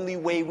only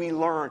way we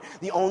learn,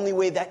 the only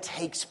way that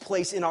takes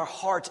place in our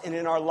hearts and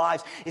in our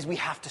lives is we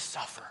have to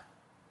suffer.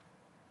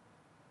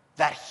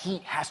 That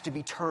heat has to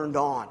be turned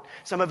on.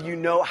 Some of you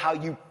know how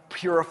you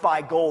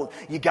purify gold.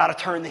 You got to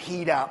turn the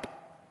heat up.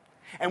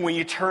 And when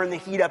you turn the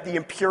heat up, the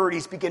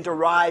impurities begin to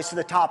rise to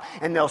the top,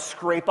 and they'll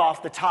scrape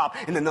off the top,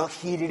 and then they'll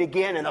heat it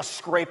again, and they'll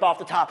scrape off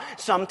the top.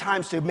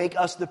 Sometimes to make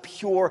us the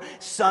pure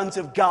sons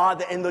of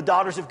God and the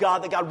daughters of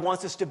God that God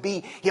wants us to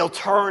be, he'll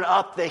turn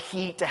up the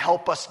heat to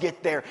help us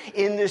get there.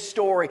 In this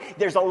story,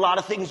 there's a lot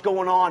of things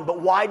going on,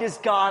 but why does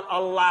God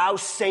allow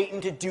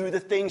Satan to do the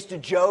things to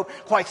Job?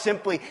 Quite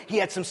simply, he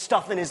had some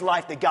stuff in his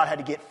life that God had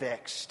to get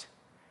fixed,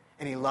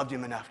 and he loved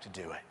him enough to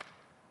do it.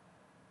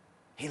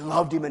 He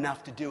loved him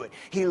enough to do it.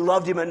 He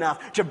loved him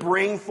enough to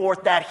bring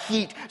forth that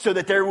heat so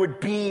that there would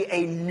be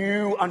a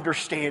new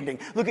understanding.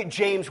 Look at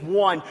James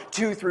 1,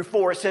 2 through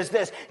 4. It says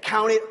this: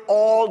 count it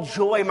all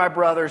joy, my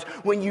brothers,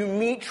 when you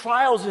meet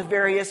trials of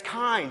various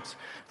kinds.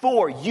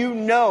 For you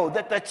know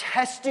that the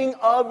testing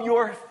of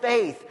your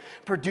faith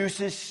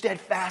produces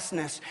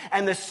steadfastness,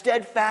 and the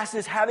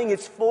steadfastness having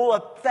its full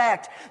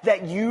effect,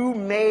 that you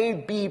may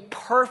be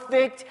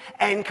perfect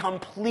and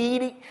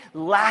complete,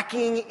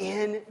 lacking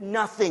in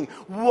nothing.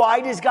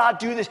 Why does God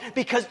do this?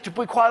 Because, to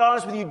be quite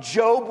honest with you,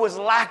 Job was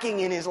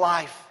lacking in his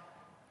life.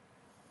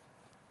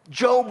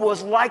 Job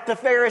was like the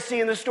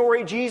Pharisee in the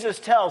story Jesus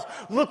tells.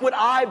 Look what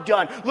I've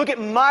done. Look at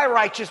my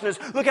righteousness.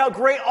 Look how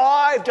great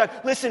I've done.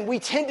 Listen, we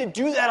tend to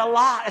do that a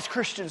lot as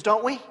Christians,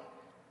 don't we?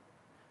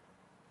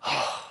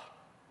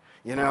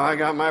 I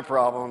got my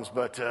problems,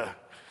 but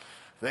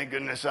thank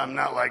goodness I'm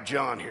not like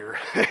John here.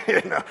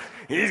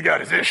 He's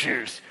got his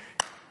issues.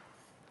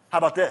 How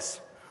about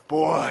this?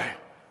 Boy,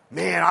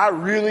 man, I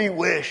really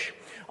wish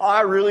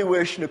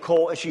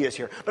Nicole, she is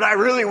here, but I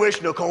really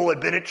wish Nicole had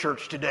been at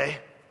church today.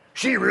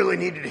 She really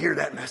needed to hear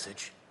that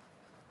message.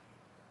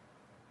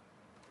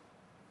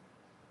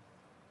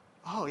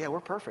 Oh, yeah, we're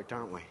perfect,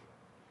 aren't we?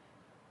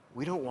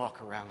 We don't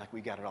walk around like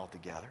we got it all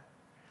together.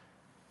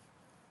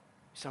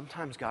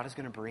 Sometimes God is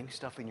going to bring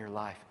stuff in your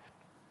life.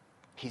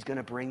 He's going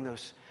to bring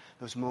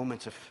those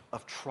moments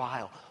of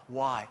trial.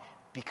 Why?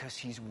 Because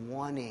He's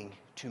wanting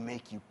to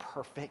make you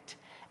perfect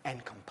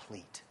and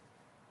complete.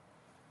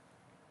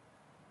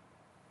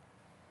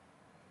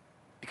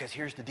 Because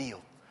here's the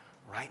deal.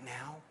 Right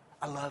now,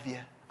 I love you.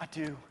 I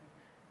do.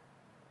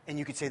 And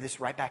you could say this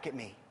right back at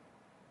me.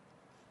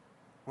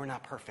 We're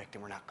not perfect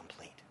and we're not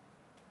complete.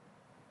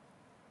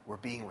 We're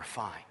being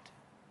refined.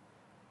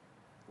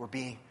 We're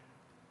being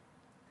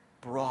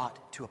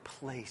brought to a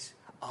place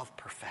of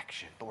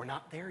perfection, but we're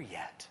not there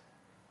yet.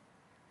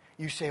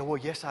 You say, well,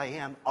 yes, I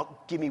am.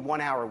 Give me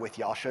 1 hour with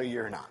you. I'll show you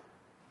you're not.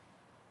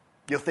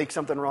 You'll think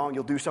something wrong.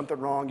 You'll do something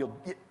wrong.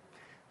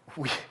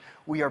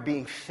 We are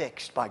being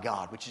fixed by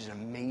God, which is an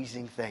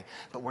amazing thing,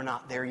 but we're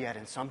not there yet.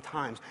 And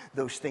sometimes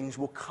those things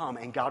will come,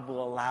 and God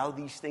will allow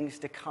these things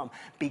to come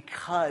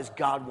because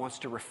God wants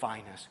to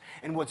refine us.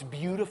 And what's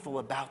beautiful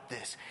about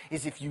this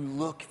is if you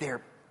look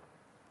there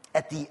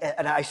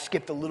and I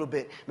skipped a little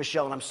bit,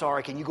 Michelle, and I'm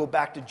sorry, can you go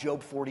back to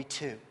Job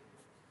 42?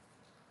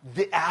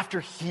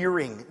 After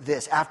hearing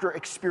this, after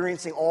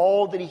experiencing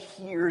all that he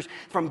hears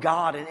from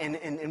God,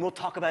 and we'll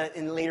talk about it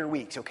in later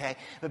weeks, okay?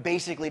 But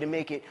basically, to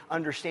make it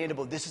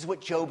understandable, this is what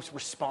Job's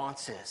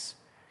response is,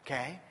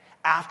 okay?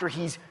 After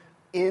he's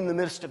in the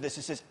midst of this,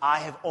 he says, I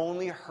have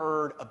only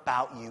heard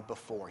about you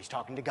before. He's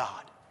talking to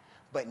God.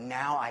 But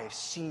now I have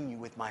seen you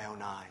with my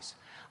own eyes.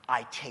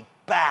 I take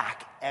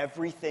back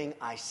everything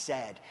I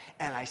said,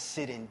 and I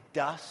sit in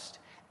dust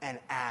and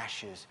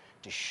ashes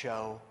to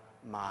show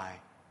my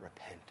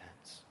repentance.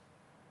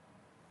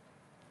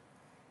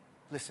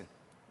 Listen,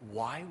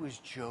 why was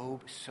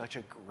Job such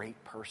a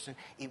great person?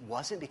 It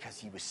wasn't because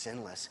he was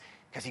sinless,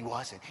 because he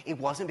wasn't. It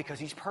wasn't because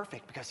he's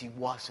perfect, because he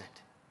wasn't.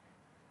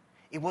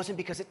 It wasn't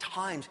because at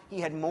times he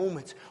had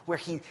moments where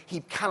he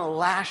kind of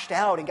lashed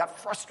out and got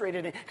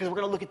frustrated, because we're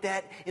going to look at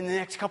that in the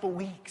next couple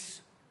weeks.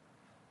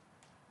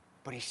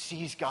 But he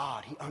sees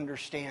God, he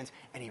understands,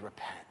 and he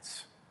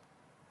repents.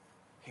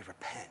 He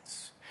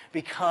repents.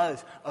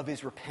 Because of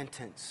his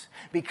repentance,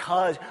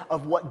 because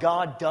of what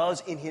God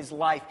does in his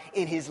life,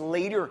 in his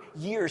later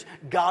years,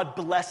 God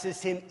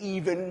blesses him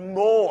even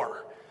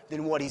more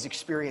than what he's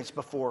experienced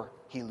before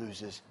he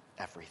loses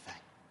everything.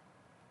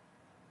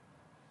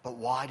 But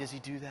why does he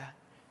do that?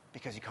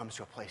 Because he comes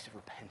to a place of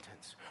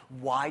repentance.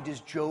 Why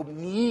does Job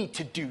need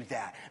to do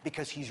that?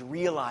 Because he's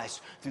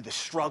realized through the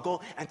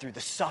struggle and through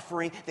the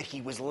suffering that he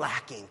was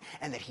lacking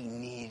and that he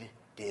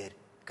needed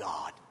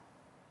God.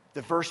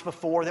 The verse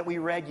before that we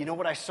read, you know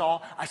what I saw?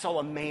 I saw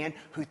a man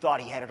who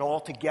thought he had it all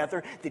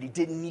together, that he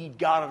didn't need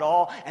God at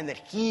all, and that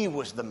he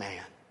was the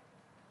man.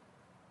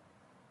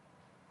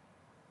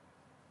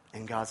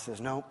 And God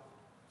says, no,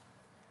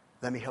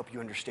 let me help you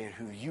understand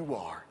who you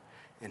are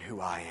and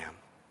who I am.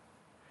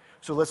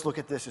 So let's look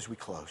at this as we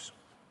close.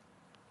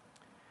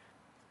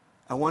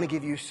 I want to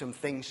give you some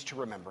things to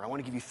remember. I want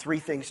to give you 3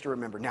 things to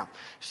remember. Now,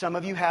 some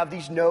of you have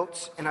these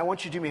notes, and I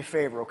want you to do me a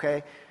favor,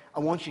 okay? I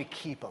want you to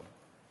keep them.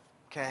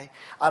 Okay?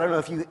 I don't know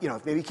if you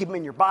maybe keep them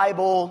in your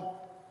Bible,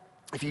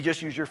 if you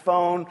just use your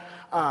phone,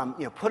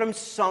 put them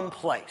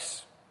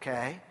someplace,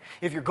 okay?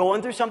 If you're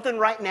going through something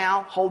right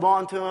now, hold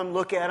on to them,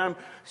 look at them,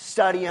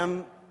 study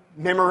them,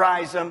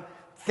 memorize them,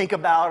 think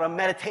about them,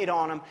 meditate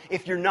on them.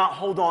 If you're not,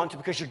 hold on to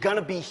them, because you're going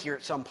to be here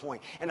at some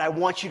point. And I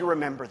want you to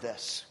remember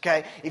this,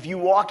 okay? If you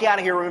walk out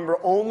of here, remember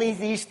only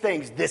these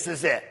things. This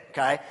is it,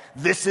 okay?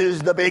 This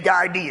is the big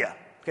idea,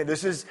 okay?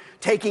 This is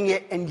taking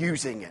it and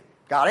using it.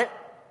 Got it?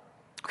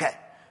 Okay.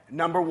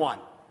 Number 1,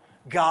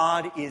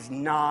 God is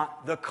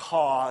not the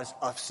cause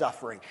of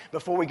suffering.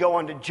 Before we go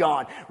on to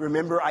John,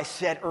 remember I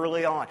said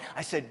early on,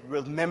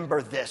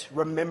 remember this.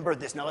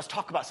 Now let's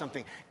talk about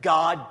something.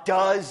 God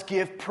does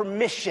give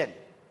permission,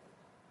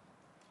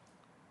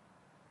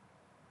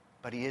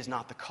 but He is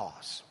not the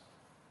cause.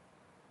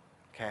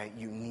 Okay,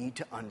 you need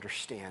to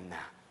understand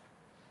that.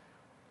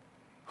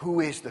 Who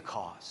is the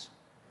cause?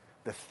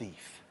 The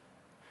thief.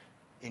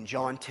 In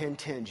John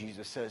 10:10,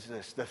 Jesus says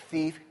this, the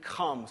thief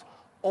comes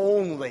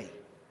only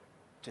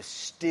to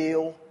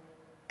steal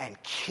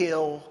and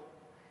kill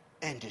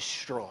and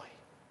destroy.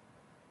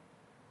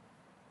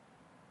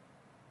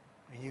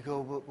 And you go,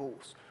 well,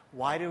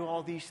 why do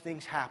all these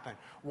things happen?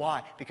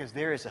 Why? Because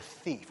there is a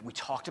thief. We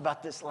talked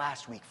about this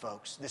last week,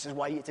 folks. This is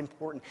why it's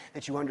important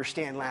that you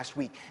understand last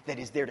week that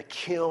is there to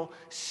kill,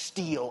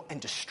 steal,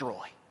 and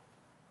destroy.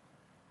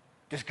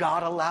 Does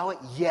God allow it?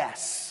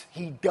 Yes,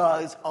 He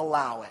does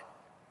allow it.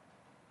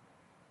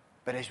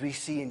 But as we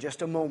see in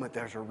just a moment,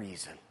 there's a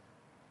reason.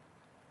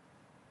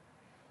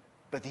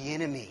 But the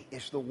enemy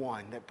is the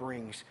one that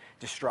brings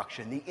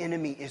destruction. The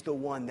enemy is the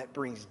one that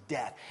brings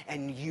death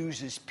and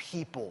uses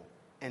people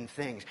and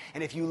things.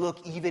 And if you look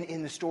even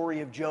in the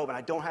story of Job, and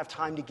I don't have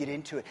time to get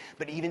into it,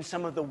 but even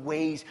some of the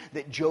ways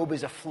that Job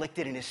is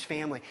afflicted in his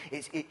family,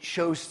 it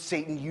shows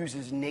Satan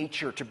uses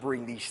nature to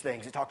bring these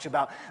things. It talks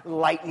about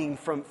lightning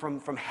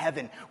from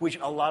heaven, which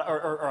a lot,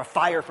 or a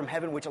fire from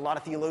heaven, which a lot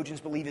of theologians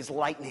believe is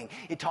lightning.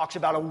 It talks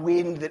about a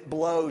wind that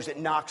blows, that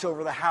knocks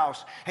over the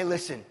house. Hey,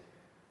 listen.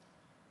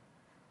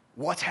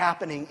 What's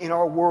happening in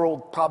our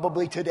world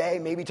probably today,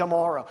 maybe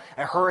tomorrow?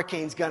 A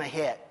hurricane's going to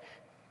hit.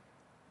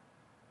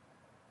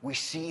 We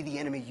see the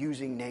enemy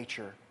using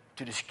nature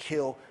to just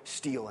kill,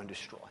 steal, and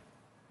destroy.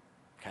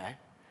 Okay?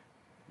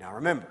 Now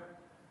remember,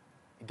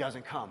 it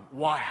doesn't come.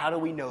 Why? How do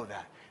we know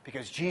that?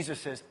 Because Jesus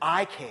says,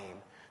 I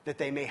came that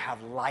they may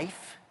have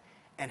life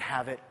and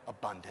have it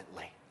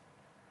abundantly.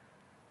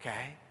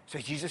 Okay? So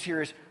Jesus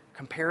here is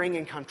comparing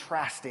and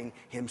contrasting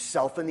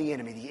himself and the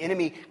enemy. The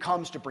enemy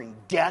comes to bring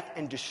death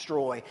and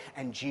destroy,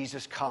 and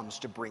Jesus comes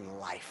to bring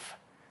life.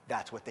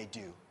 That's what they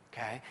do.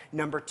 Okay?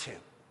 Number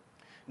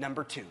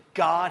two,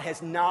 God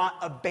has not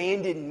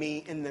abandoned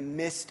me in the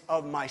midst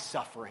of my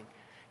suffering.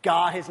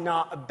 God has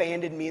not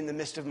abandoned me in the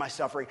midst of my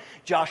suffering.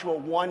 Joshua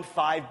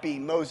 1:5b,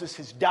 Moses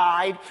has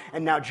died,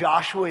 and now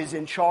Joshua is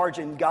in charge,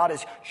 and God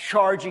is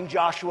charging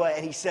Joshua,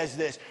 and he says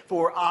this,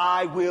 for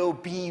I will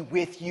be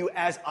with you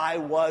as I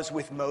was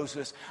with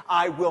Moses.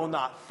 I will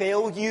not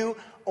fail you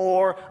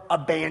or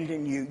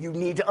abandon you. You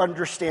need to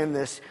understand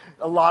this.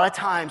 A lot of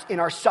times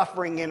in our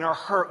suffering, in our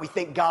hurt, we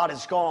think God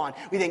is gone.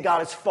 We think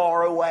God is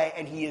far away,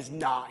 and He is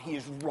not. He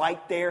is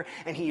right there,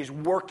 and He is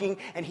working,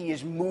 and He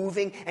is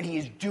moving, and He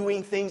is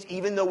doing things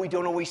even though we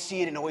don't always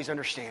see it and always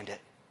understand it.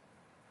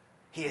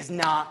 He has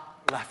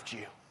not left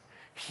you.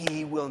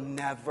 He will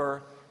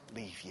never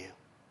leave you.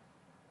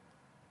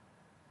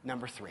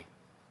 Number 3.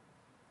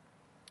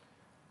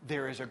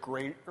 There is a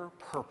greater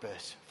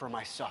purpose for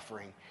my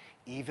suffering,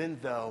 even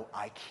though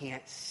I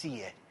can't see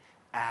it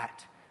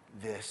at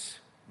this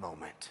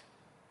moment.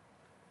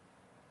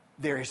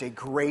 There is a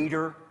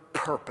greater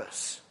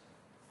purpose.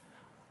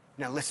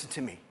 Now listen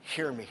to me.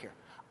 Hear me here.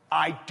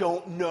 I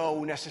don't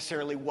know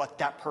necessarily what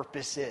that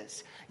purpose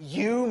is.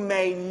 You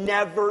may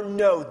never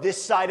know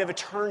this side of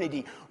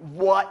eternity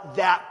what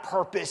that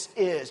purpose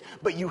is.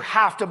 But you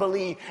have to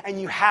believe and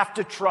you have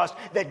to trust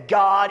that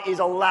God is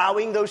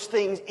allowing those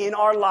things in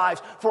our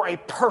lives for a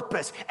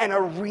purpose and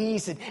a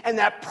reason. And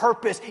that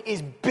purpose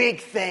is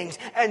big things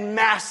and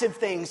massive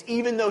things,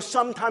 even though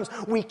sometimes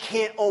we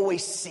can't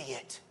always see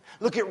it.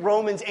 Look at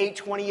Romans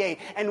 8:28,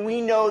 and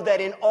we know that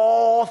in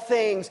all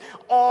things,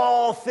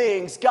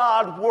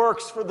 God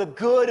works for the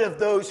good of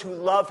those who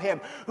love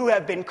Him, who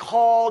have been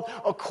called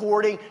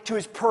according to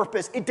His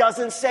purpose. It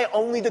doesn't say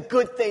only the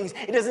good things.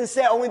 It doesn't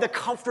say only the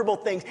comfortable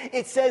things.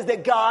 It says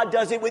that God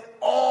does it with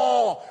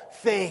all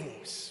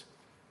things.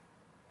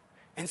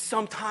 And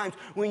sometimes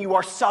when you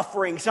are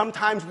suffering,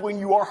 sometimes when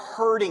you are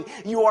hurting,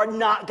 you are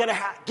not going to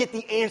get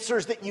the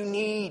answers that you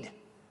need.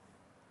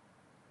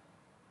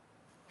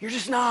 You're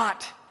just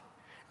not.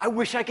 I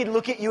wish I could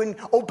look at you and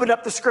open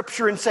up the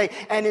scripture and say,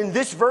 and in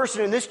this verse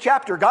and in this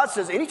chapter, God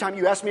says, anytime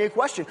you ask me a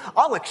question,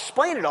 I'll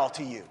explain it all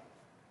to you.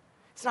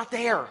 It's not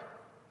there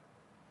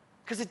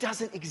because it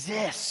doesn't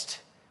exist.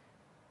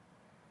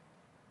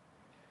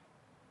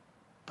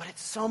 But at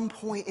some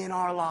point in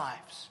our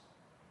lives,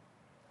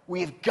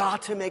 we have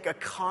got to make a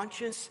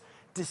conscious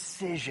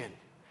decision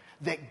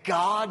that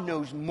God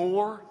knows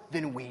more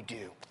than we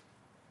do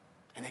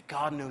and that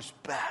God knows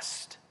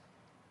best,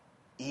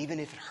 even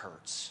if it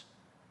hurts.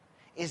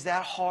 Is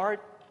that hard?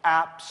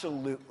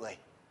 Absolutely.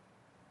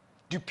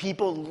 Do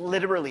people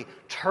literally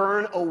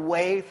turn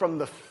away from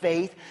the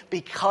faith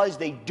because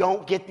they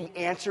don't get the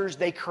answers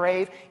they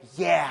crave?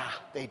 Yeah,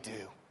 they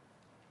do.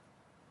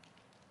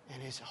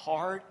 And is it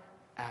hard?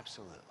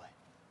 Absolutely.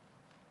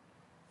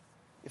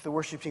 If the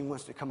worship team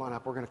wants to come on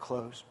up, we're going to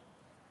close.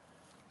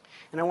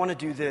 And I want to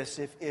do this.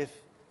 If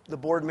the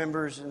board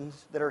members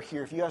that are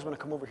here, if you guys want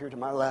to come over here to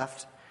my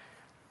left,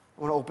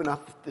 I want to open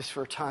up this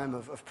for a time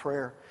of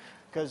prayer.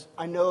 Because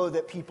I know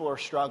that people are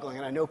struggling,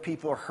 and I know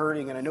people are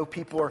hurting, and I know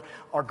people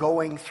are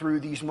going through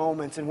these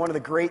moments. And one of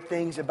the great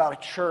things about a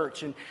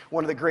church and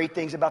one of the great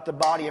things about the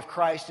body of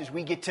Christ is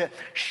we get to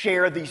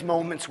share these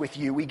moments with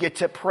you. We get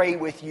to pray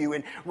with you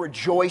and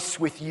rejoice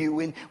with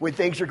you when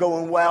things are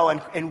going well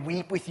and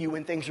weep with you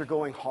when things are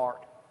going hard.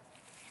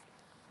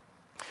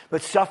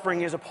 But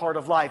suffering is a part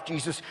of life.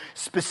 Jesus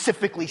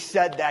specifically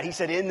said that. He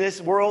said, in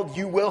this world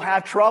you will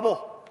have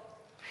trouble.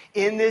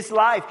 In this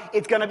life,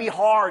 it's going to be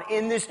hard.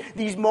 In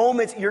these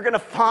moments, you're going to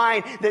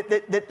find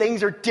that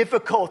things are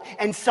difficult.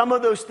 And some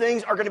of those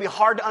things are going to be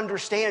hard to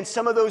understand.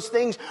 Some of those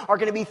things are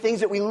going to be things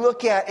that we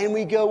look at and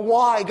we go,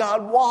 why,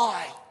 God,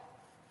 why?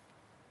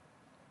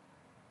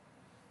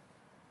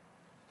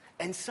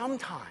 And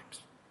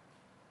sometimes,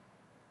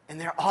 and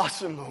they're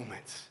awesome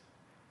moments,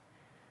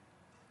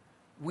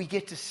 we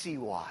get to see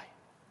why.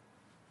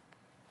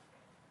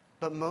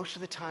 But most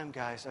of the time,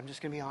 guys, I'm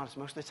just going to be honest,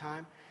 most of the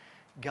time,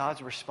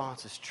 God's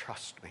response is,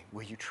 trust me.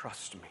 Will you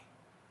trust me?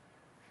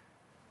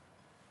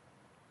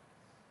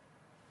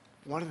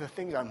 One of the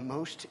things I'm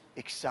most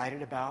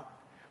excited about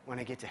when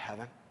I get to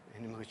heaven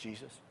and with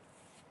Jesus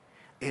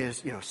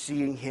is,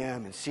 seeing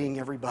him and seeing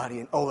everybody,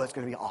 and that's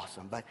going to be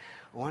awesome. But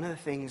one of the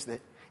things that,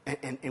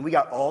 and we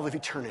got all of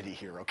eternity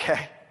here,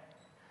 okay?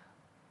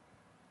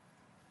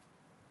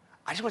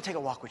 I just want to take a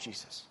walk with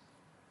Jesus.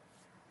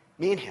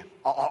 Me and him.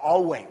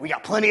 I'll wait. We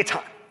got plenty of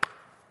time.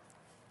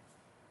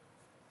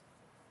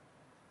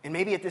 And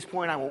maybe at this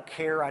point I won't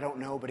care, I don't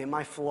know, but in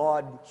my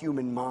flawed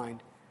human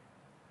mind,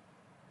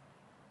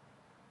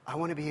 I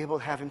want to be able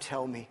to have him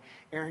tell me,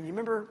 Aaron, you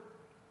remember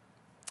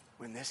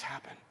when this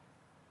happened?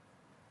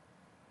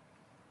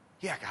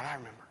 Yeah, God, I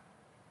remember.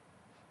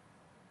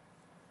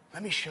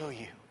 Let me show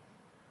you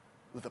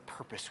what the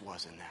purpose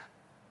was in that.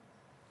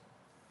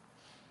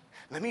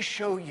 Let me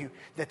show you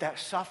that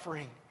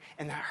suffering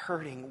and that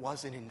hurting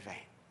wasn't in vain.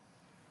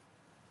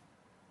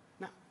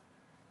 Now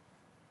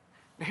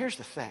here's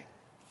the thing.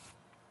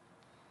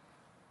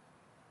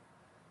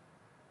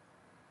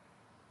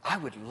 I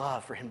would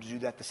love for him to do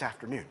that this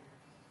afternoon.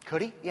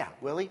 Could he? Yeah.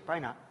 Will he?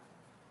 Probably not.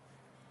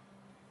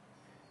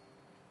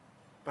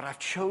 But I've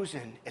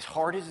chosen, as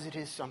hard as it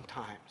is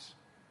sometimes,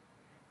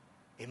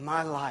 in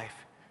my life,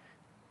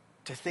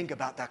 to think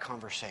about that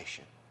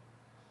conversation.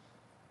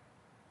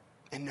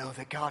 And know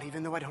that, God,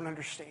 even though I don't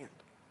understand,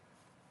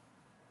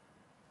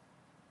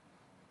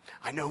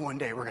 I know one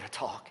day we're going to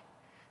talk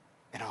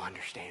and I'll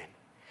understand.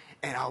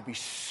 And I'll be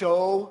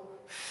so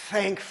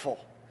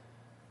thankful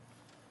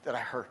that I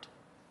hurt.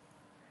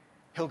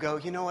 He'll go,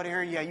 you know what,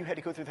 Aaron? Yeah, you had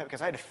to go through that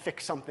because I had to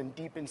fix something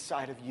deep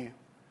inside of you.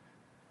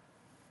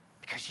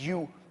 Because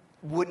you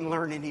wouldn't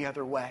learn any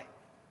other way.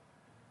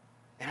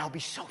 And I'll be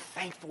so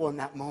thankful in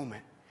that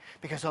moment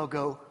because I'll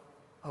go,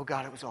 oh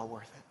God, it was all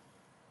worth it.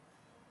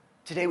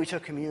 Today we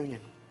took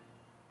communion.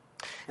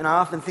 And I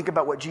often think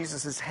about what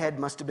Jesus' head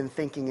must have been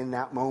thinking in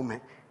that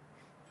moment.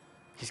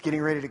 He's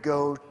getting ready to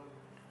go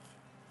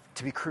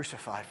to be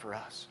crucified for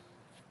us.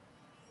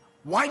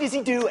 Why does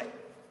he do it?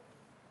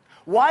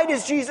 Why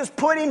does Jesus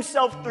put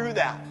himself through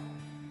that?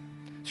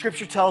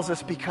 Scripture tells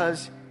us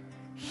because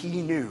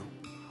he knew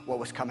what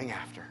was coming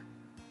after.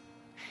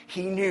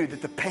 He knew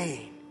that the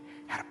pain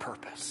had a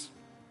purpose.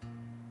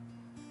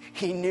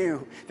 He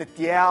knew that,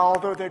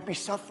 although there'd be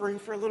suffering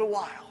for a little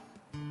while,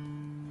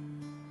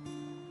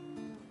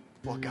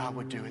 what God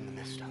would do in the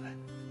midst of it.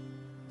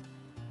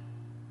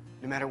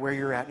 No matter where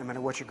you're at, no matter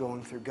what you're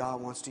going through,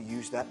 God wants to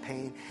use that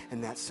pain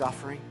and that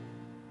suffering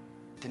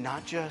to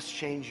not just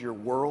change your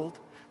world,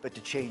 but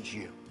to change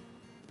you.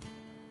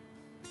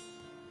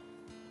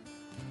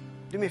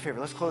 Do me a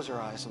favor, let's close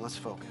our eyes and let's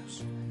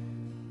focus.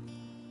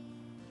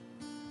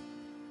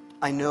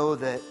 I know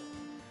that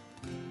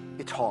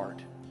it's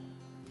hard,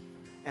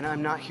 and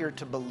I'm not here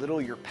to belittle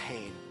your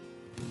pain.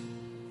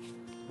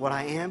 What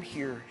I am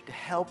here to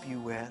help you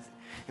with,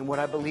 and what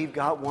I believe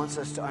God wants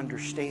us to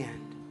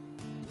understand,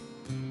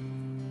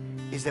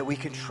 is that we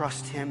can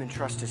trust him and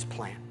trust his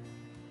plan,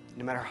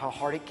 no matter how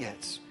hard it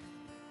gets.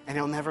 And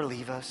he'll never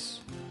leave us.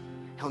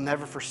 He'll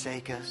never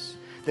forsake us.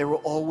 There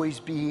will always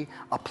be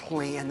a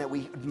plan that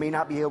we may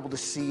not be able to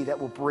see that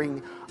will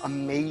bring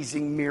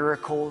amazing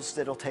miracles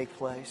that will take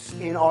place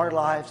in our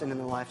lives and in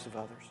the lives of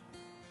others.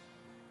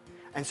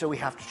 And so we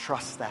have to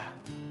trust that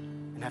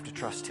and have to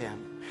trust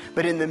him.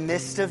 But in the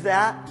midst of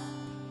that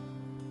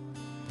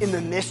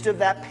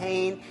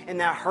pain and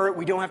that hurt,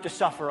 we don't have to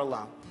suffer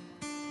alone.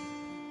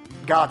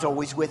 God's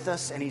always with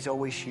us and he's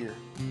always here.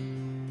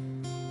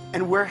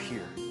 And we're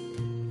here.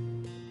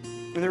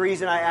 And the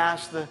reason I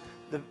asked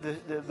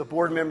the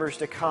board members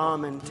to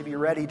come and to be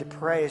ready to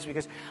pray is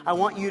because I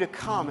want you to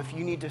come if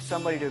you need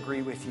somebody to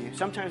agree with you.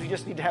 Sometimes you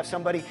just need to have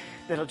somebody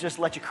that'll just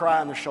let you cry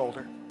on their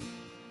shoulder.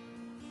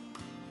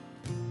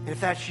 And if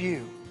that's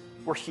you,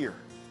 we're here.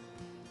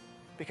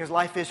 Because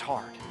life is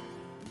hard.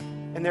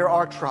 And there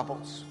are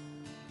troubles.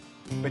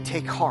 But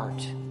take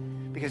heart,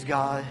 because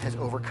God has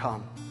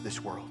overcome this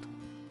world.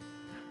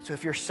 So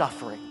if you're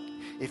suffering,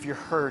 if you're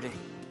hurting,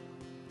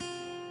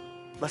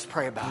 let's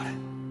pray about it.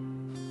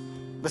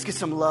 Let's get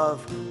some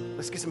love.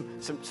 Let's get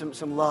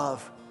some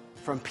love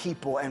from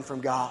people and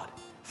from God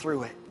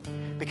through it.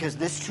 Because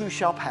this too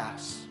shall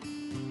pass.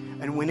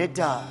 And when it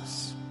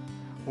does,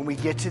 when we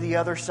get to the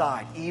other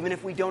side, even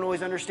if we don't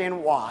always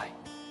understand why,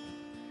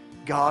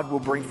 God will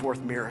bring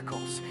forth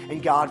miracles.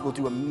 And God will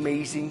do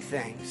amazing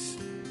things.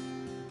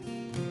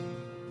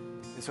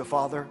 And so,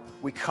 Father,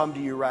 we come to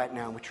you right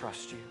now and we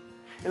trust you.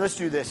 And let's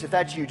do this. If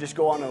that's you, just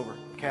go on over,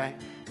 okay?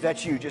 If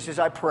that's you, just as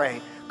I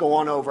pray, go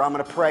on over. I'm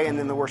going to pray, and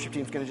then the worship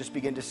team's going to just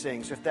begin to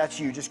sing. So if that's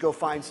you, just go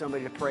find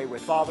somebody to pray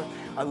with. Father,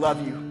 I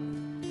love you.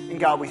 And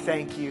God, we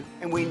thank you.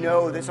 And we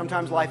know that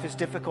sometimes life is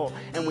difficult,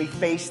 and we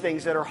face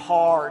things that are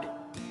hard,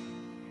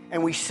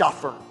 and we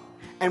suffer.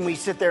 And we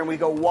sit there and we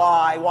go,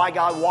 why? Why,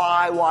 God?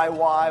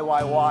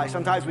 Why?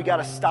 Sometimes we got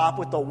to stop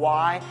with the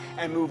why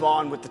and move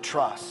on with the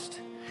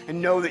trust.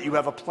 And know that you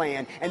have a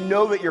plan, and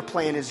know that your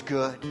plan is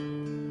good.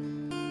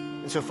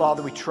 And so,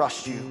 Father, we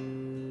trust you.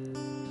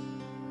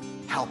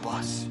 Help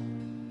us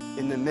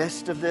in the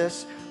midst of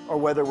this, or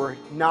whether we're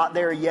not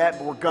there yet,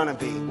 but we're going to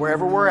be.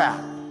 Wherever we're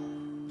at,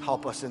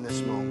 help us in this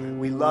moment.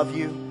 We love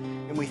you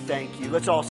and we thank you. Let's all